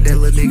 We gon' wipe that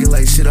little nigga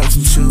like shit off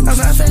some shoes. I'm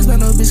not faced by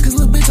no bitch, cause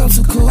little bitch, I'm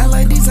too cool. I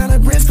like designer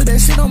brands, put that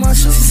shit on my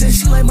shoes. She said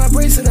she like my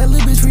braids, so that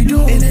little bitch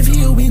redo. And if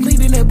he a weak link,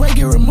 then that boy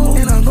get removed.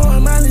 And I'm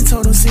going Miley,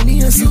 told him send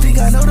me a suit. You think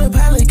I know the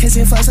pilot,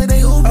 catching flights like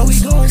they Uber. Oh, we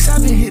going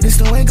shopping, hit the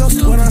store and go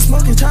stupid. When I'm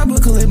smoking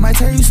tropical, it might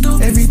turn you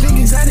stupid. Everything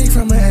exotic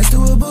from her ass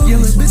to a boob.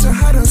 Yo, little bitch, I'm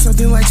hot on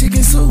something like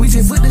chicken soup. We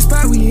just put the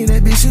spot, we in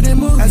that bitch shooting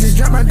move. I just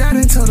dropped my dot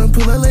and told him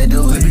pull up, let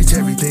do it. Bitch,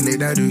 everything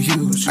that I do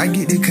huge. I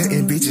get it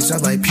cutting bitches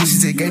off like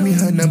pieces. It gave me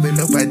her number,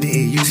 nope, I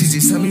didn't use. She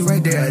just saw me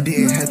right there, I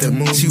didn't have to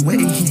move. She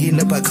waiting, heating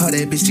up, I call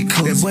that bitch the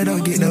cool. That boy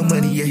don't get no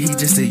money, yeah, he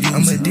just a use.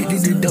 I'm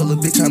addicted to dollar,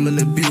 bitch, I'm an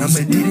abuse. I'm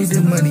addicted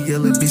to money, yeah,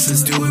 little bitch,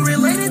 let's do it. We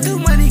related through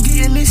money,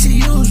 getting this shit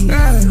used.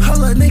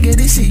 Hold up, nigga,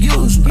 this shit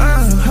used.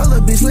 Hold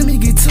up, bitch, let me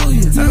get to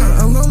you.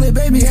 I'm lonely,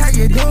 baby, how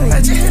you doing?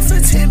 I just hit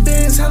for 10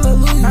 bands,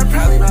 hallelujah. I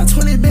probably about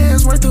 20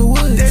 bands worth of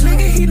wood. That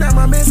nigga, he not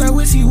my man, I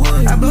wish he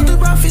would. I built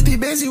about 50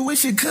 bands, you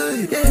wish you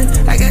could.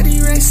 Yeah, I got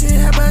these racks in,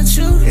 how about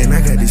you? And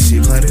I got this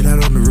shit plotted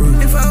out on the roof.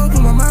 If I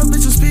open my mouth,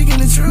 bitch, I'm speaking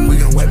the truth. We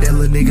gon' wipe that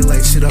little nigga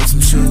like shit off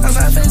some shoes. I'm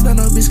not faced by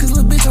no bitch, cause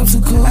little bitch, I'm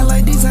too cool. I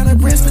like designer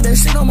brands, put that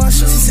shit on my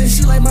shoes. She said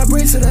she like my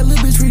braids, so that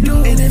little bitch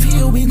redo. And if he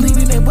a weak link,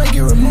 then that boy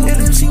get removed.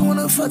 And if she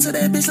wanna fuck to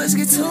that bitch, let's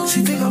get to it.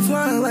 She think I'm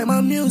flying like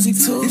my music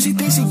too. If she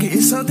thinks she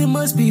getting something,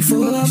 must be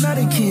fool. Well, I'm not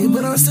a kid,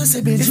 but I'm still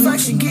sipping juice. If I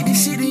can get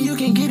this shit, then you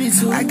can get it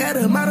too. I got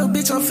a model,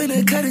 bitch, I'm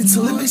finna cut it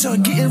too. Little bitch,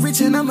 I'm getting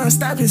rich and I'm not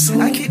stopping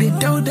soon. I kick the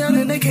dough down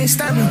and they can't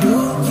stop me,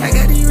 dude. I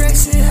got these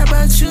racks in, how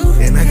about you?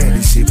 And I got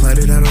this shit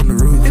plotted out on the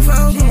roof. If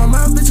I open my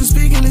mouth, bitch, I'm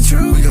speaking the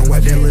truth. We gon'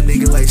 wipe that little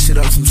nigga like shit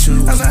off some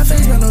shoes. I'm not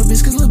faced by no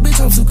bitch, cause little bitch,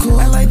 I'm too cool.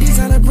 I like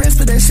designer brands,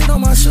 put that shit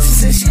on my shoes.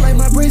 She said she like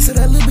my braids, so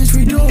that little bitch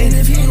redo. And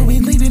if he a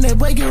weak link, then that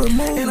boy get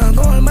removed. And I'm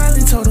going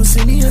Miley, told him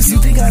send me a suit.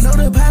 You think I know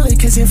the pilot,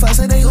 catching flights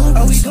like they Uber.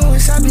 Oh, we going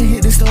shopping,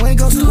 hit the store and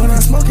go stupid. When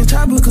I'm smoking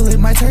tropical, it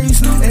might turn you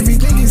stupid.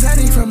 Everything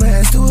exotic from her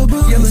ass to a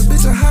boob. Yeah, little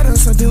bitch, I'm hot on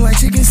something like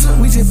chicken soup.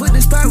 We just put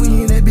the spot, we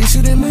in that bitch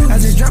shooting move. I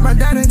just dropped my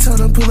dot and told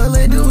him pull up,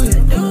 let do it.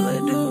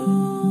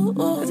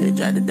 I just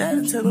dropped the dot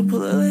and told him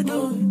pull up, let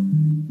do it.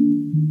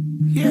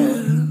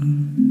 Yeah.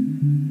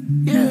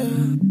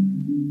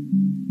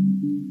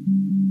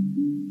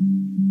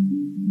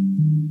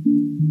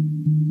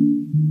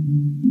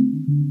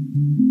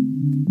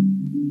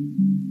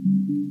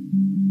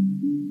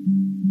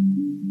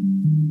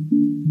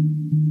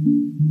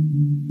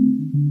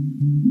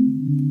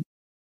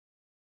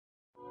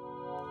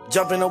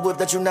 Jump in a whip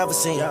that you never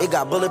seen. It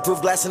got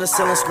bulletproof glass in the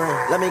ceiling screen.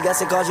 Let me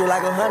guess, it cost you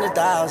like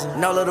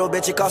 100,000. No, little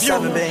bitch, it cost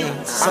 7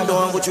 beans. I'm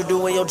doing what you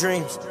do in your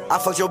dreams. I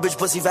fucked your bitch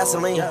pussy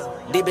Vaseline.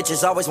 These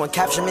bitches always want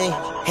capture me.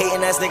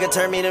 Hating ass nigga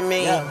turn me to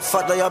me.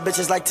 Fucked all y'all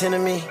bitches like 10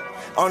 of me.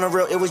 On the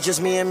real, it was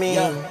just me and me.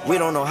 We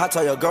don't know how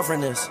tall your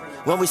girlfriend is.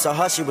 When we saw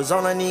her, she was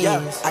on her knees.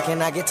 I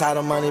cannot get tired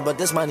of money, but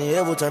this money,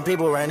 it will turn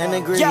people right into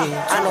greed.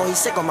 I know he's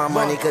sick on my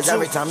money, cause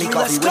every time he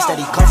call, he wish that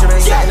he comes.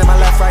 Sitting in my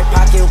left, right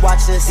pocket,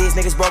 watch this. These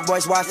niggas broke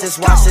boys, watch this,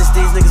 watch this.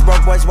 These niggas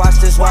broke boys, watch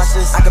this, watch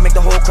this. I can make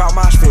the whole crowd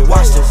mosh pit,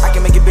 watch this. I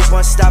can make your bitch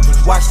one stop it,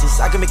 watch this.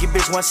 I can make your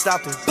bitch one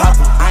stop it, pop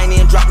it. I ain't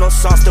even drop no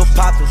song, still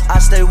poppin'. I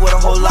stay with a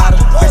whole lot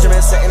of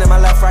Benjamin sitting in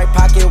my left, right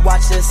pocket,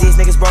 watch this. These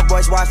niggas broke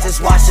boys, watch this,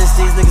 watch this.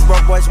 These niggas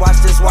broke boys,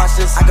 watch this, watch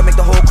this. I can make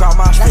the whole crowd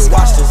mosh pit,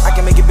 watch this. I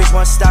can make your bitch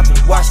one stop it,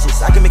 watch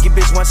this. I can make your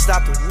bitch one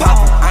stop it,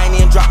 pop it. I ain't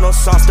even drop no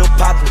song, still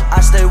poppin'.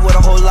 I stay with a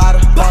whole lot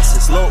of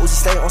bosses. Lil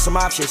Uzi stay on some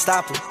op shit,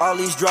 stop it. All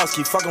these drugs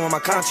keep fucking with my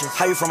conscience.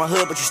 How you from a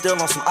hood, but you still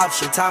on some op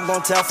shit? Time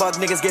gon' tell, fuck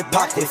niggas get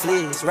popped. They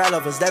fleas, rat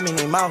lovers, that mean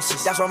they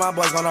mouses. That's why my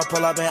boys gonna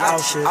pull up and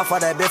out shit. I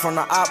fought that bitch from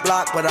the op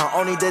block, but I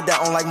only did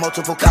that on like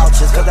multiple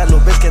couches. Cause that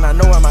little bitch can I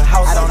know where my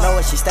house is. I don't know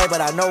where she stay,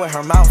 but I know where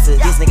her mouth is.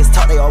 These niggas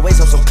talk, they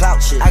always on some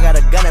clout shit. I got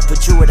a gun that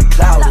put you where the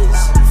cloud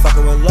is.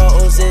 Fucking with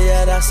Lil Uzi,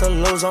 yeah, that's a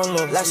lose on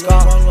lose. Let's go.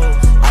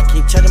 I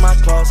keep changing my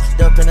clothes,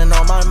 depending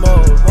on my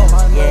mood.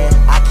 Yeah,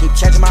 I keep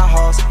changing my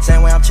hoes,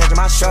 same way I'm changing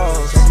my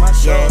shows.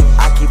 Yeah,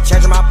 I keep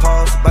changing my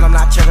pose, but I'm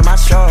not changing my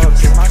shows.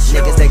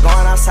 Niggas, they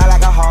going outside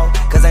like a hoe,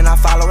 cause they not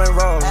following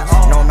rules.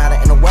 No matter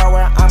in the world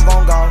where I'm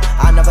gon' go,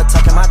 I never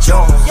tucking my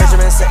jaws.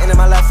 Benjamin sitting in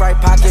my left, right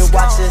pocket,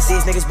 watch this.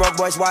 These niggas broke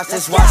boys, watch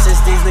this, watch this.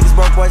 These niggas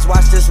broke boys,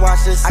 watch this,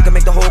 watch this. I can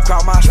make the whole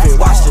crowd mosh pit,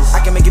 watch this.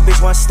 I can make your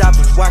bitch one stop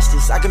it, watch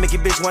this. I can make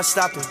your bitch one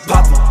stop it,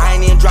 pop it. I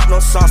ain't even drop no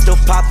song, still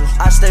poppin'.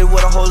 I stay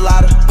with a whole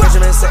lot of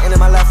Benjamin sitting in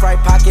my left, right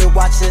pocket,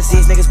 watch this.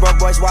 These niggas broke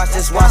boys, watch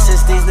this, watch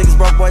this. These niggas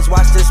broke boys,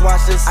 watch this,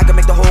 watch this. I can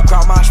make the whole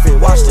crowd mosh pit,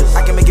 watch this.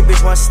 I can make your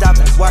bitch one stop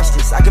it, watch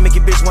this. I can make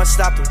your bitch one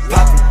stop it,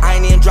 pop it. I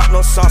ain't even drop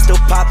no song, still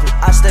poppin'.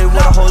 I stay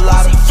with a whole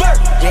lot of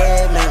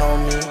dead man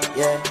on me,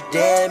 yeah.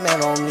 Dead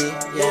man on me,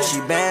 yeah.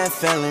 She been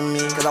feeling me,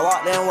 cause I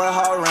walked in with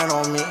her rent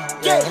on me,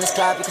 yeah. In this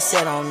club you can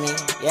sit on me,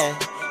 yeah.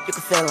 You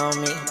can feel on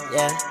me,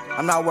 yeah.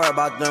 I'm not worried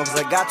about them, cause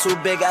I got two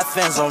big ass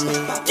fans on me,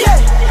 yeah.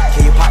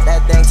 Can you pop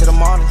that thing to the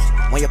morning?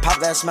 When you pop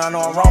that smell, no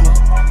aroma.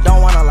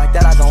 Don't want her like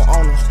that, I don't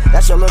own her.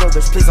 That's your little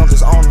bitch, please don't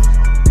disown her.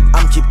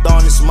 I'ma keep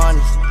throwing this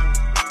money.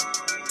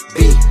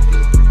 B.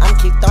 I'm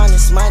keep throwing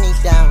this money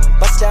down.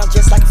 Bust down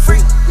just like a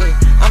freak, yeah.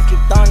 I'm keep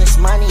throwing this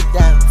money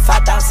down.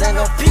 5,000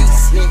 a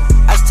piece, yeah.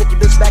 I just took your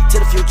bitch back to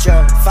the future.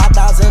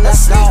 5,000 a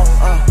sleep.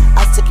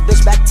 I just took your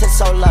bitch back to the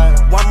solar.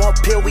 One more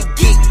pill, we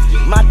geek.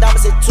 My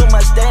diamonds hit too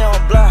much, they on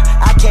blur.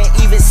 I can't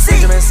even see.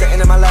 Benjamin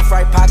sitting in my left,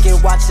 right pocket,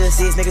 watch this.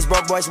 These niggas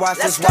broke boys, watch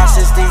this, watch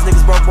this. These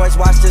niggas broke boys,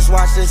 watch this,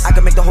 watch this. I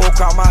can make the whole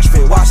crowd mosh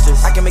pit, watch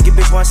this. I can make your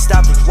bitch one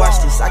stop it, watch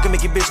this. I can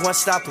make your bitch one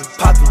stop it,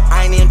 pop it.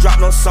 I ain't even drop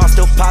no song,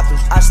 still poppin'.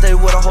 I stay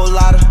with a whole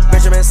lot of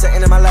Benjamin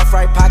sitting in my left,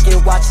 right pocket,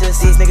 watch this.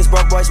 These niggas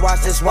broke boys,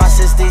 watch this, watch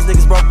this. These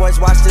niggas broke boys,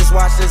 watch this,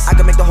 watch this. I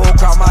can make the whole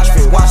crowd mosh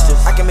pit, watch this.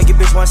 I can make your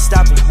bitch one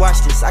stop it,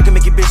 watch this. I can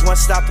make your bitch one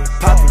stop it,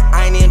 pop it.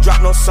 I ain't even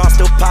drop no song,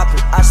 still poppin'.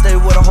 I stay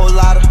with a whole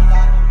lot of,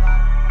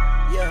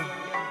 yeah.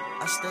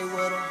 I stay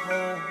with a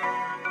whole.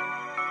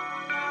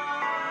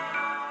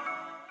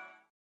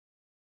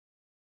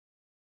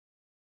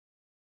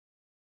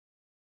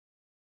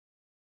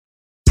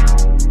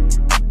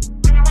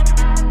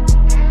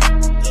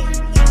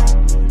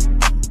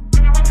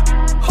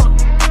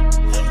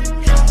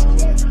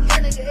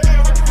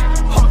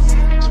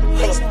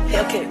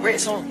 Hellcat, red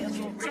song.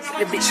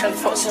 The bitch tryna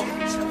fuck some.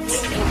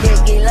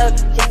 Get love.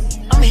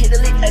 I'ma hit the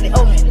lick like they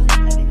open.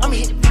 I'ma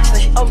hit the bitch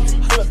like she open.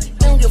 Hold up, I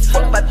don't give a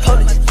fuck about the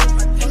police.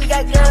 Nigga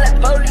got gun like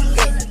the police,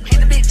 yeah. Hit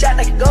the bitch out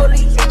like a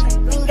goalie, yeah.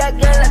 Nigga got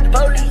gun like the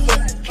police, yeah.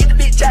 Hit the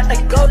bitch out like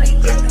a goalie,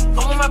 yeah.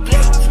 I'm on my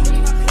plate.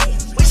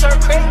 We serve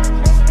crack.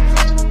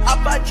 I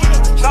buy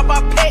jeans, drop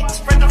our packs,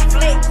 friend of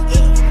flex.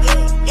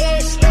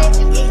 Yeah, shit.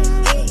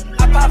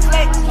 I buy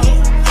flex.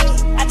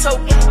 I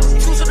told them,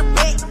 two to the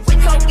bank, we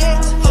come get.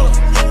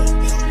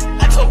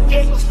 I told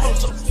get.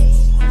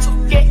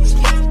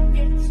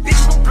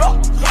 Bitch on the block.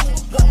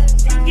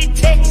 Get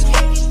text.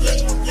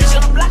 Bitch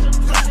on the block.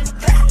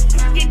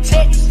 Get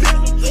text.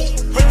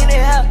 Bringing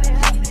it up.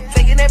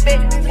 Taking that back.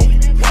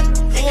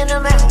 Taking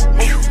them out.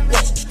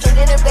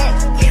 Taking it back.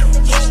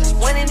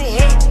 One in the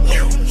head.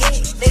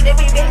 Let that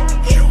bitch back.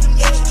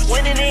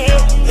 One in the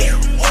head.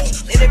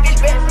 Let that bitch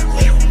back.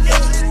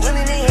 One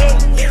in the head.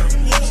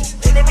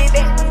 Let that bitch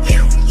back.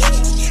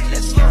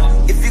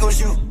 If you gon'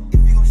 shoot,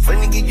 for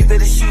nigga you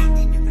better shoot.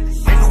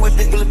 My new whip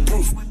is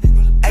bulletproof.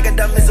 I got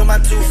diamonds on my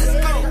tooth.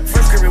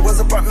 First career was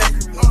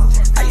apartment.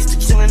 I used to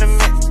chill in the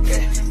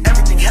mint.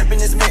 Everything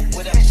happened is mint.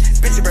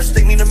 Bitch, bro,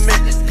 stick me the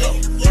mint.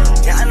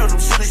 Yeah, I know them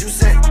shooters you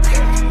sent.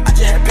 I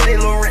just had paid a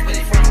little rent.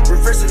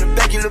 Reverse in the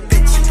back, you little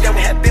bitch. That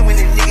would happen when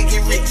a nigga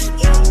get rich.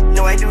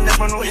 No, I do not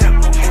want no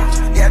help.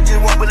 Yeah, I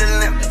just walk with a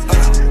limp.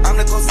 I'm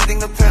the ghost sitting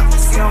the pimp.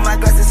 See on my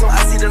glasses, so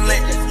I see the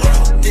lint.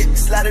 Dick,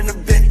 slide in the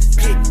bit.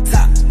 Pick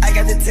top, I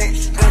got the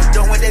tent.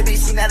 Don't want that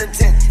bitch, she not a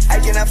 10. I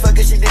cannot fuck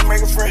her, she didn't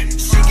bring a friend.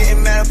 She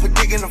getting mad, I put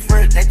dick in the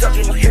front. They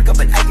talking no haircut,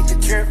 but I get the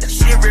trim.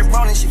 She a rip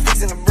brown and she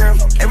fixing the brim.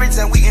 Every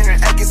time we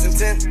interact, it's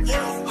intense.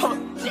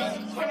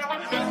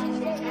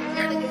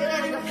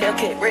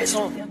 Hellcat, red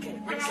song.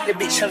 The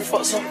bitch tryna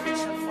fuck some.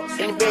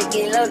 In the bed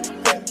getting loaded.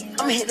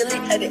 I'ma hit the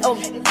lick like they owe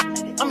me.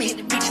 I'ma hit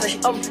the bitch like she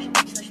owe me.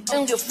 I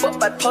don't give a fuck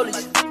by the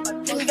police.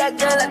 Nigga got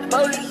gun like the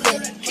police, yeah.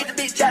 Hit the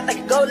bitch out like a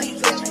goalie,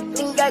 yeah.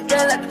 Nigga got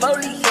gun like the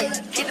police, yeah.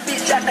 Hit the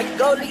bitch out like a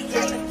goalie,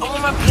 yeah. I'm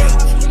on my plate.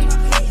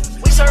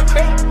 We serve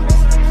crack.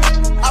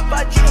 I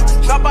buy jets,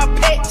 drop our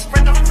packs,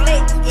 spread the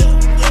flag.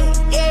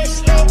 Yeah,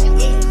 slack.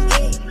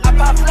 I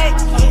buy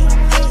flags.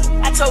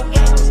 I told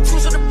gas,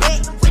 cruise on the back.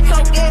 We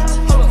come gas.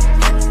 Hold on.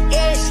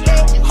 Yeah,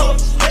 slack. Hold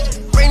on.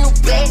 Brand new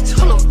bags.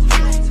 Hold on.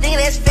 Nigga,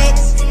 that's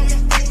facts.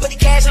 Put the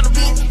cash on the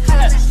beat.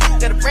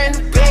 Got a brand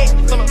new bag.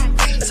 Hold on.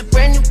 That's a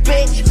brand new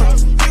bitch.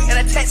 Got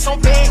a tax on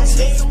bags.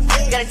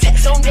 Got a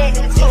tax on that.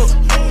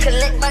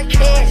 Collect my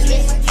cash.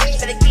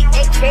 Better keep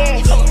that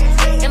cash.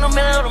 And I'm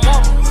out of the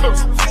mall.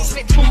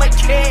 Spent too much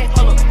cash.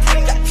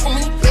 Got too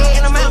many bags.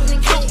 And I'm out of the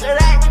coop that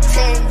I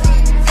take.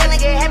 That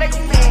nigga had a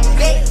bag.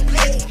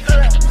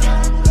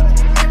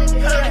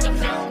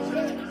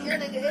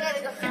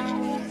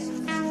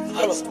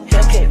 Hold up.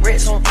 Hellcat, red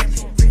song.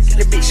 Get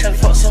the bitch tryna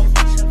fuck some.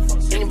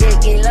 In the bed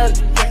getting loaded.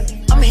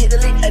 I'ma hit the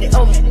lick like they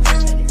owe me.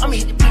 I'ma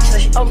hit the bitch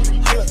like she owe me.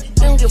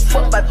 They don't give a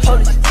fuck by the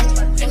police.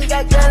 Nigga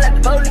got gun like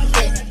the police,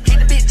 yeah. Hit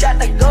the bitch out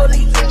like a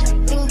goalie, yeah.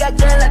 Nigga got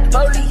gun like the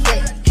police,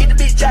 yeah. Hit the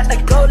bitch out like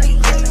a goalie,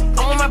 yeah.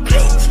 I'm on my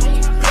plate.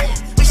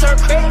 We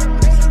serve crack.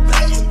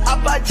 I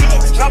buy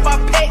jets, drop our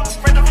packs,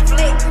 spread the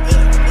flag.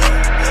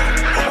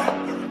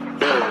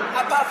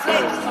 I buy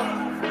flags.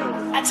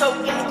 I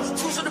told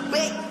gas, cruise on the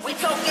back. We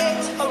told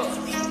gas. Hold on.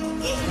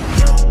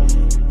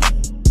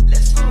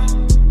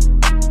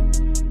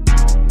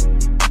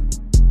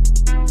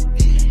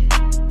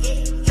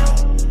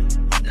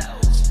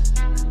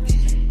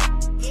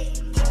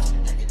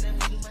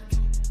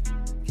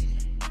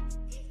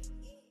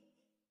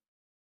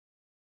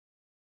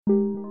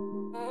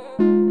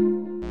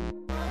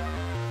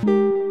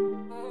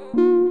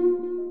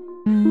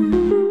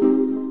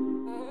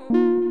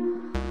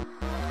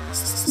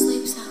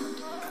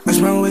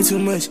 Too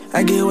much,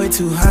 I get way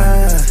too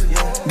high.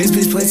 This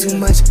bitch play too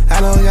much, I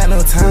don't got no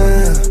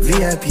time.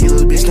 VIP,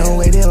 little bitch, don't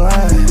wait in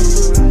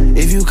line.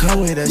 If you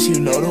come with us,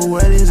 you know the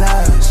world is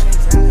ours.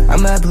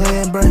 I'm not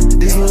playing, bruh,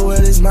 this little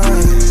world is mine.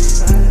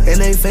 And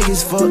they fake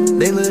as fuck,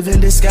 they live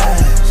in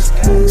disguise.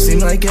 Seem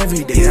like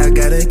every day I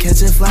gotta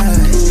catch a fly.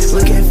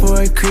 Looking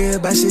for a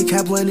crib, I should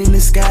cop one in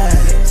the sky.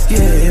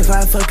 Yeah, if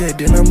I fuck her,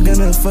 then I'm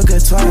gonna fuck her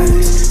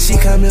twice. She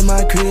come in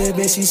my crib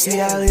and she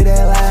see I live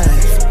that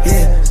life.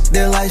 Yeah,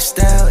 the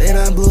lifestyle and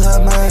I blew her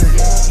mind.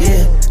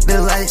 Yeah,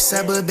 the lights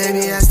out, but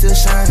baby I still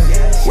shine.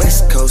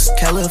 West Coast,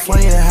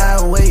 California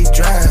highway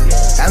drive.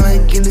 I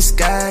look in the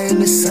sky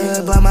and the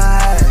sun by my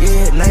eyes.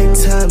 Yeah,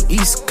 nighttime,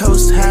 East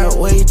Coast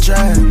highway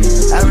drive.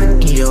 I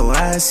look in your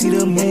eyes, see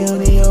the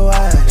moon in your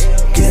eyes.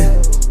 Yeah,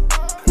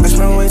 I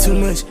spend way too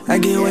much, I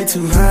get way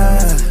too high.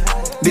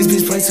 This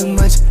bitch play too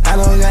much, I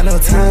don't got no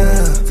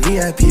time.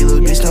 VIP, little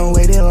bitch, don't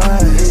wait in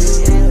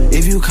line.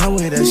 If you come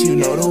with us, you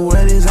know the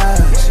world is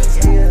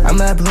ours. I'm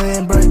not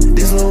playing, bruh,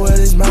 this little world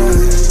is mine.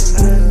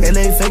 And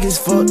they fake as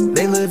fuck,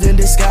 they live in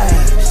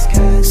disguise.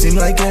 Seem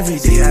like every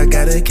day I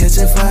gotta catch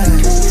a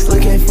flight.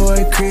 Looking for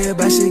a crib,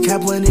 I should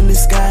cop one in the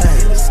sky.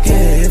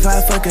 Yeah, if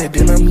I fuck her,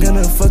 then I'm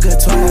gonna fuck her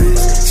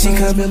twice. She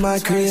come in my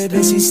crib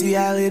and she see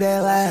I live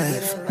that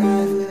life.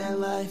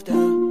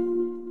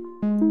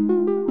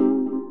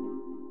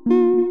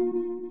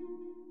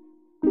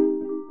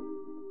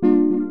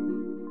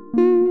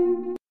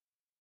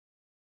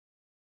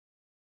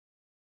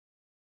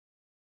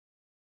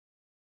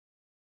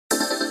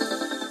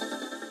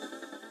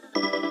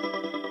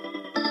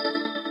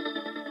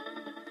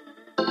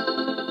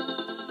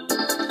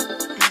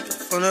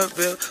 On the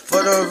bill,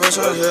 for the verse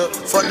on hill,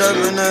 fucked up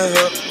in the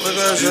hill, we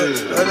got shit,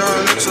 I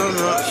don't look so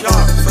much,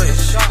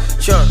 face,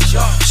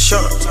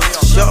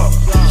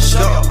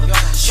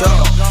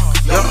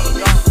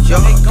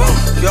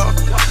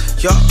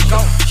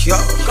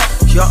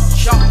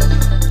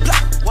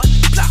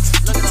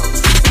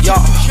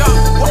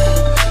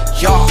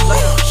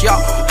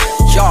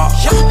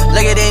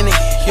 look at in it,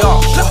 yo,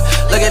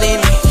 look at in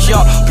it,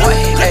 yo, boy,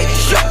 hey,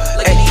 yo,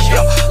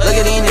 look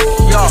at in it,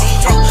 yo,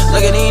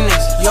 look at in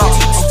it, yo.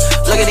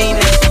 Look at these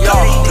niggas, yo,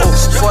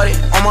 40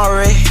 on my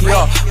rig,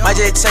 yo. Might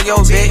just take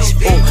your bitch,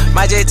 ooh.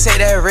 Might just take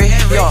that rig,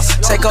 yo.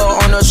 Take her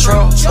on the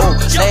truck, ooh.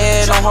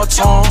 Lay it on her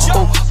tongue,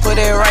 ooh. Put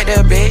it right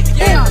there, bitch,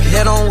 ooh.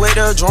 Hit them with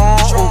the drum,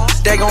 ooh.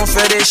 They gon'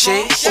 feel this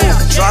shit, ooh.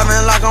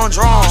 Driving like I'm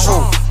drunk,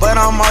 ooh. But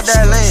I'm out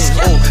that lane,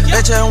 ooh.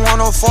 Bitch ain't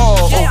wanna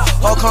fall, ooh.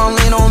 Oh, come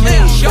lean on me,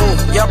 ooh.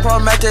 Yeah,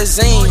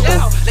 promethazine,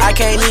 ooh. I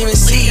can't even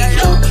see,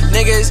 ooh.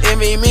 Niggas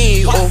envy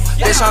me, ooh.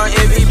 Bitch, I'm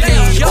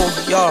MVP, ooh.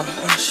 Yo,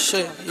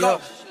 shit, yo.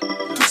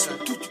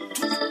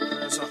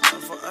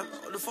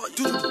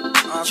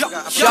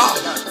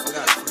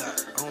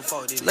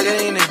 Look at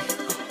these niggas,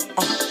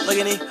 look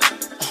at these,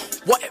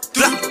 what,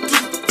 blah,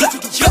 blah,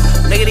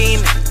 look at these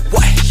niggas,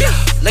 what,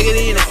 look at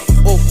these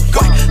niggas, oh,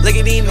 what, look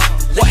at these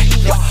niggas, what,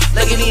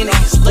 look at these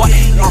niggas, what,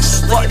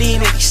 fuck these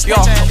niggas, yo,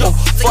 oh,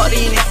 fuck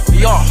these niggas,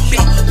 yo,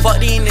 fuck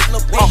these niggas,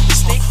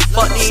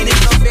 fuck these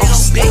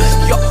niggas,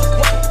 yo,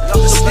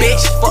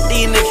 bitch, fuck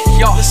these niggas,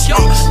 yo.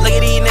 Look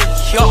at these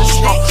niggas, yo.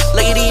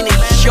 Look at these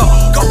niggas, yo.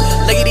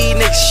 Look at these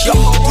niggas, yo.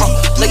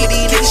 Look at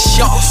these niggas,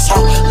 yo.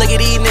 Look at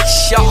these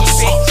niggas, yo.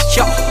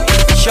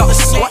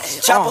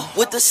 Chopper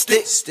with the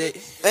stick,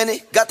 and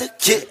it got the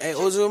kick.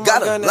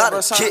 Got a lot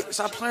of kick,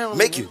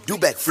 make you do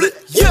backflip.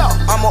 Yeah,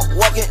 I'm a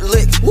walking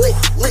lick.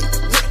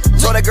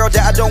 Told that girl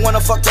that I don't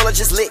wanna fuck, told her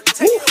just lick.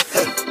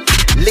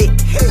 Lick.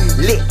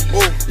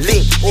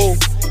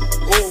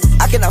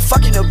 I cannot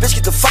fuck you, no bitch,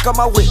 get the fuck out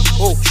my whip.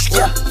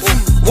 Yeah.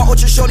 Walk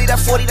with your shorty, that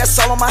 40, that's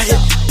all on my hip.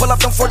 Pull up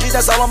them 4Gs,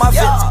 that's all on my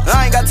VIP.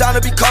 I ain't got time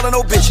to be calling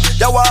no bitch.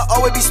 That's why I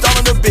always be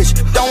stalling the bitch.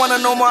 Don't wanna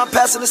know more, I'm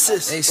passing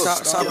assist. Hey,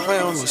 stop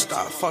playing with me.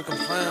 Stop fucking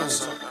playing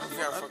with me.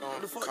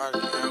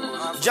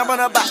 Jump on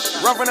the bike,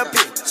 run from the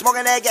pit,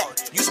 smoking that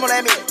gas. You smoke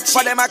that me,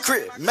 fight at my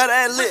crib, matter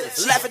and live.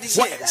 Laugh at these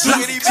niggas,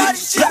 look at these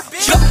bitches.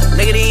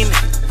 Look at these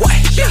niggas, what?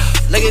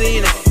 Look at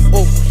these niggas,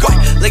 oh, what?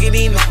 Look at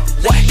these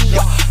niggas, what?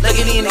 Look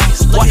at these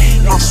niggas, what?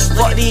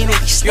 Fuck these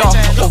niggas, yo.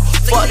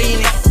 Fuck these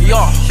niggas,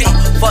 yo.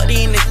 Fuck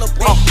these niggas,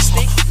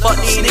 fuck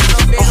these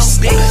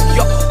niggas,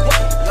 yo.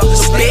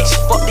 Bitch,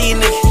 fuck these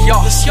niggas, yo.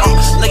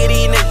 Look at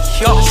these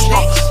niggas, yo.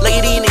 Look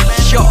at these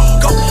niggas, yo.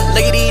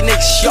 Look at these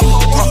niggas, yo.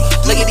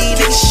 Look at these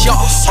niggas, yo.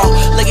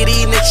 Look at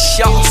these niggas,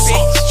 yo.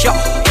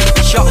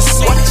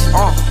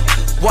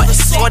 What?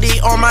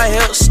 40 on my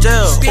hip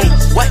still.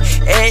 What?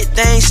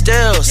 Everything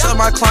still. Sell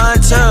my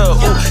clientele.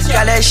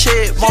 Got that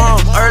shit,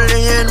 mom,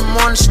 early in the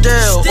morning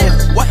still.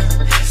 What?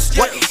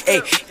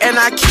 Hey, and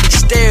I keep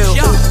still.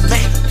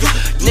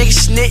 Niggas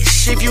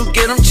snitch if you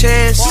get them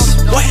chances.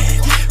 What?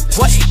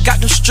 Got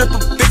them stripper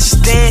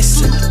bitches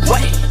dancing.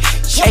 What?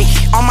 Hey,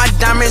 all my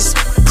diamonds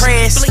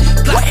pressed.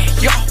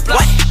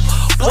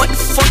 What the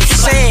fuck you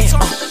saying?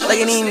 Look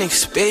at these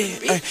niggas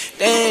big,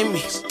 they ain't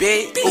me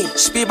big.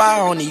 Speed by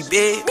on these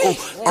big.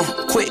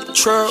 Quick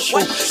truck,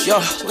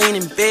 yo,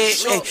 leaning big.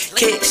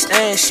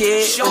 Kickstand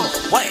shit.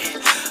 What?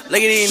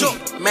 Look at these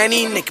niggas, man,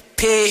 these niggas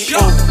pig.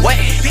 What?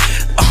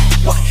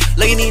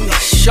 Look at these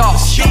niggas sharp.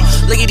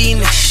 Look at these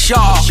niggas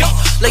sharp.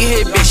 Look at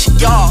here, bitch,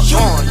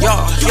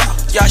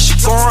 y'all, she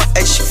foreign,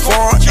 she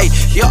foreign,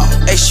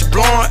 she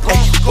blowing,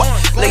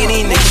 Look at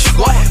these niggas,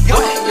 what,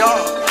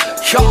 y'all.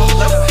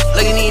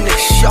 Look at these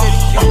niggas,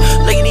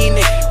 look at these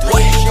niggas,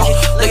 what?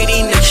 Look at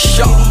these niggas,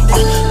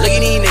 look at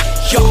these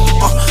niggas,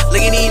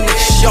 look at these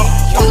niggas,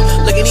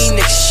 look at these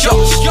niggas,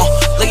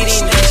 look at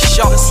these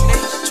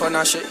niggas,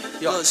 29 shit,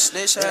 yo, little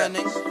snitch ass niggas.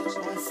 I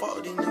don't fuck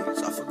with these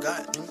niggas, I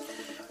forgot, nigga.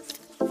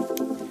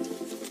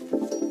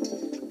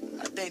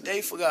 I think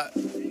they forgot.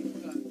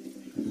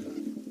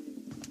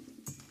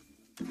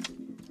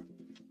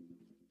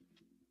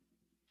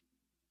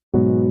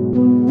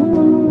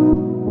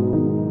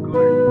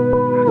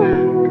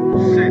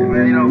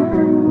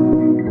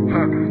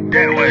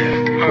 That way,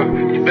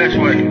 the best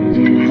way.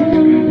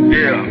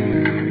 Yeah,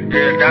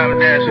 Diamond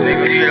Dash,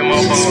 nigga, you the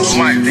motherfucker on the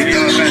mic, nigga,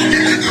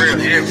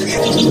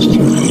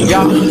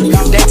 yo,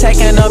 they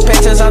taking the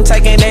pictures, I'm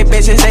taking they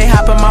bitches, they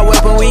hopping my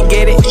whip when we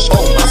get it.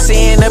 I'm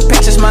seeing the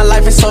pictures, my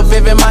life is so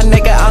vivid, my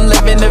nigga, I'm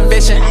living the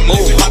vision.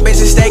 My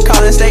bitches stay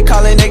calling, they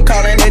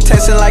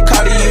texting like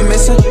Cardi, you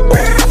missing?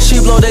 She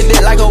blow the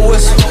dick like a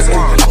whistle,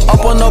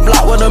 up on the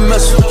block with a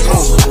missile.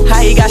 How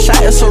he got shot,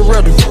 it's a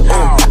riddle.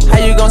 How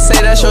you gon' say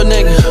that's your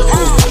nigga?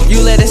 You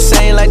let it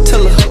sing like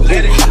Tiller.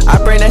 I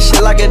bring that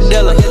shit like a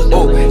dealer.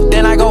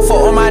 Then I go for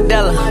all my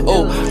Della.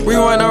 We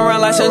run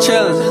around like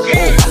chinchillas.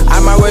 I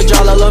might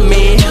withdraw a little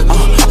me.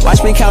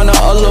 Watch me count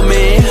a little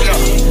me.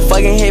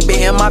 Fucking hit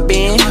bit in my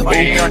bin.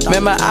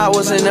 Remember I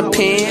was in the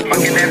pen.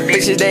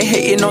 Bitches they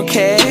hating on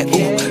cash.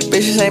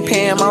 Bitches ain't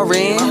paying my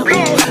rent.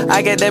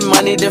 I get that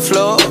money to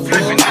flow.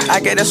 I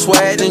get that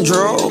swag and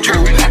draw.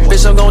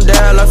 Bitch I'm gon'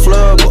 die like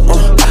flood.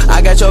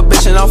 I got your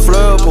bitch and I'm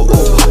flood.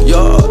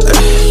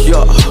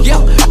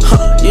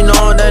 You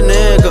know that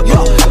nigga.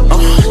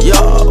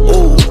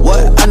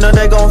 What? I know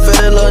they gon' feel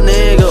that little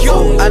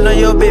nigga. I know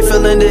your bitch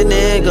feelin' that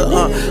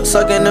nigga.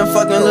 Suckin' and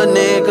fucking little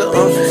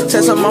nigga.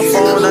 Text on my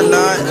phone a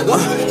lot.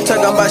 Talk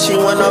about she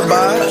wanna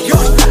buy.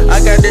 I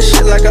got this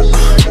shit like a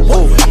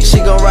she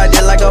gon' ride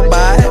it like a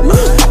bike.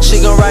 She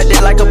gon' ride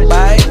it like a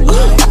bike.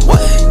 What?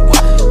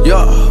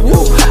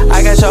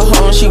 I got your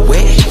home, she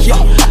wet.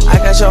 I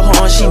got your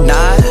home, she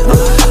not.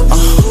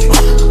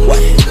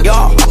 What?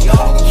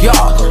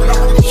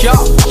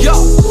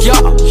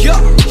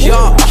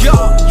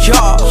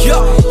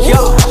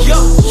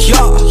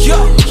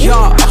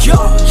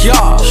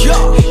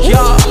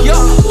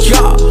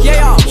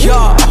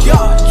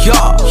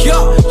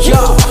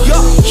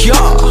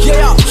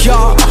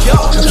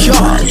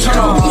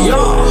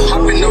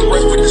 Hopping up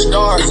right with the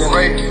stars and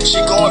right. She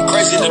going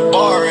crazy at the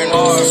bar and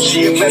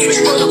she a baby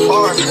for the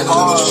party.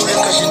 Cause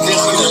she didn't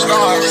see the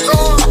stars.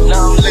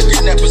 Now I'm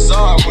looking at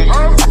bizarre women.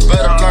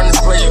 Better learn to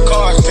play your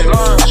cards, baby.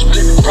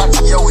 Split the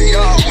profit, yo, we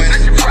all win.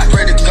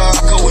 Pray to God,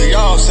 cause we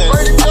all sin.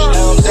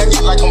 Now I'm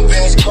decking like I'm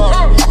Ben's car.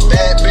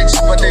 Bad bitches,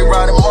 but they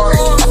riding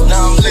Mars.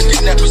 Now I'm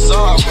looking at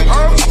bizarre women.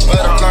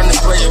 Better learn to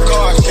play your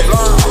cards, baby.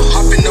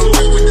 Hopping up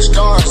right with the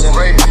stars and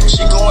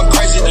she going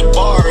crazy at the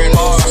bar and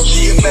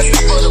she a baby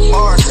for the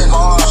bars and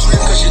cause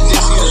she didn't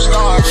see the stars.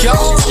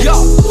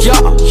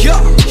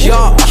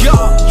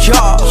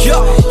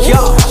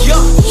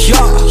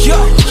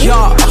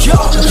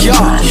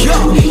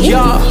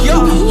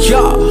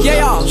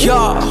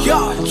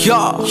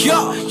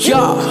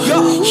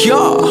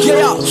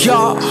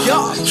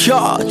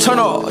 yeah, turn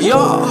up,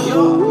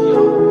 yeah.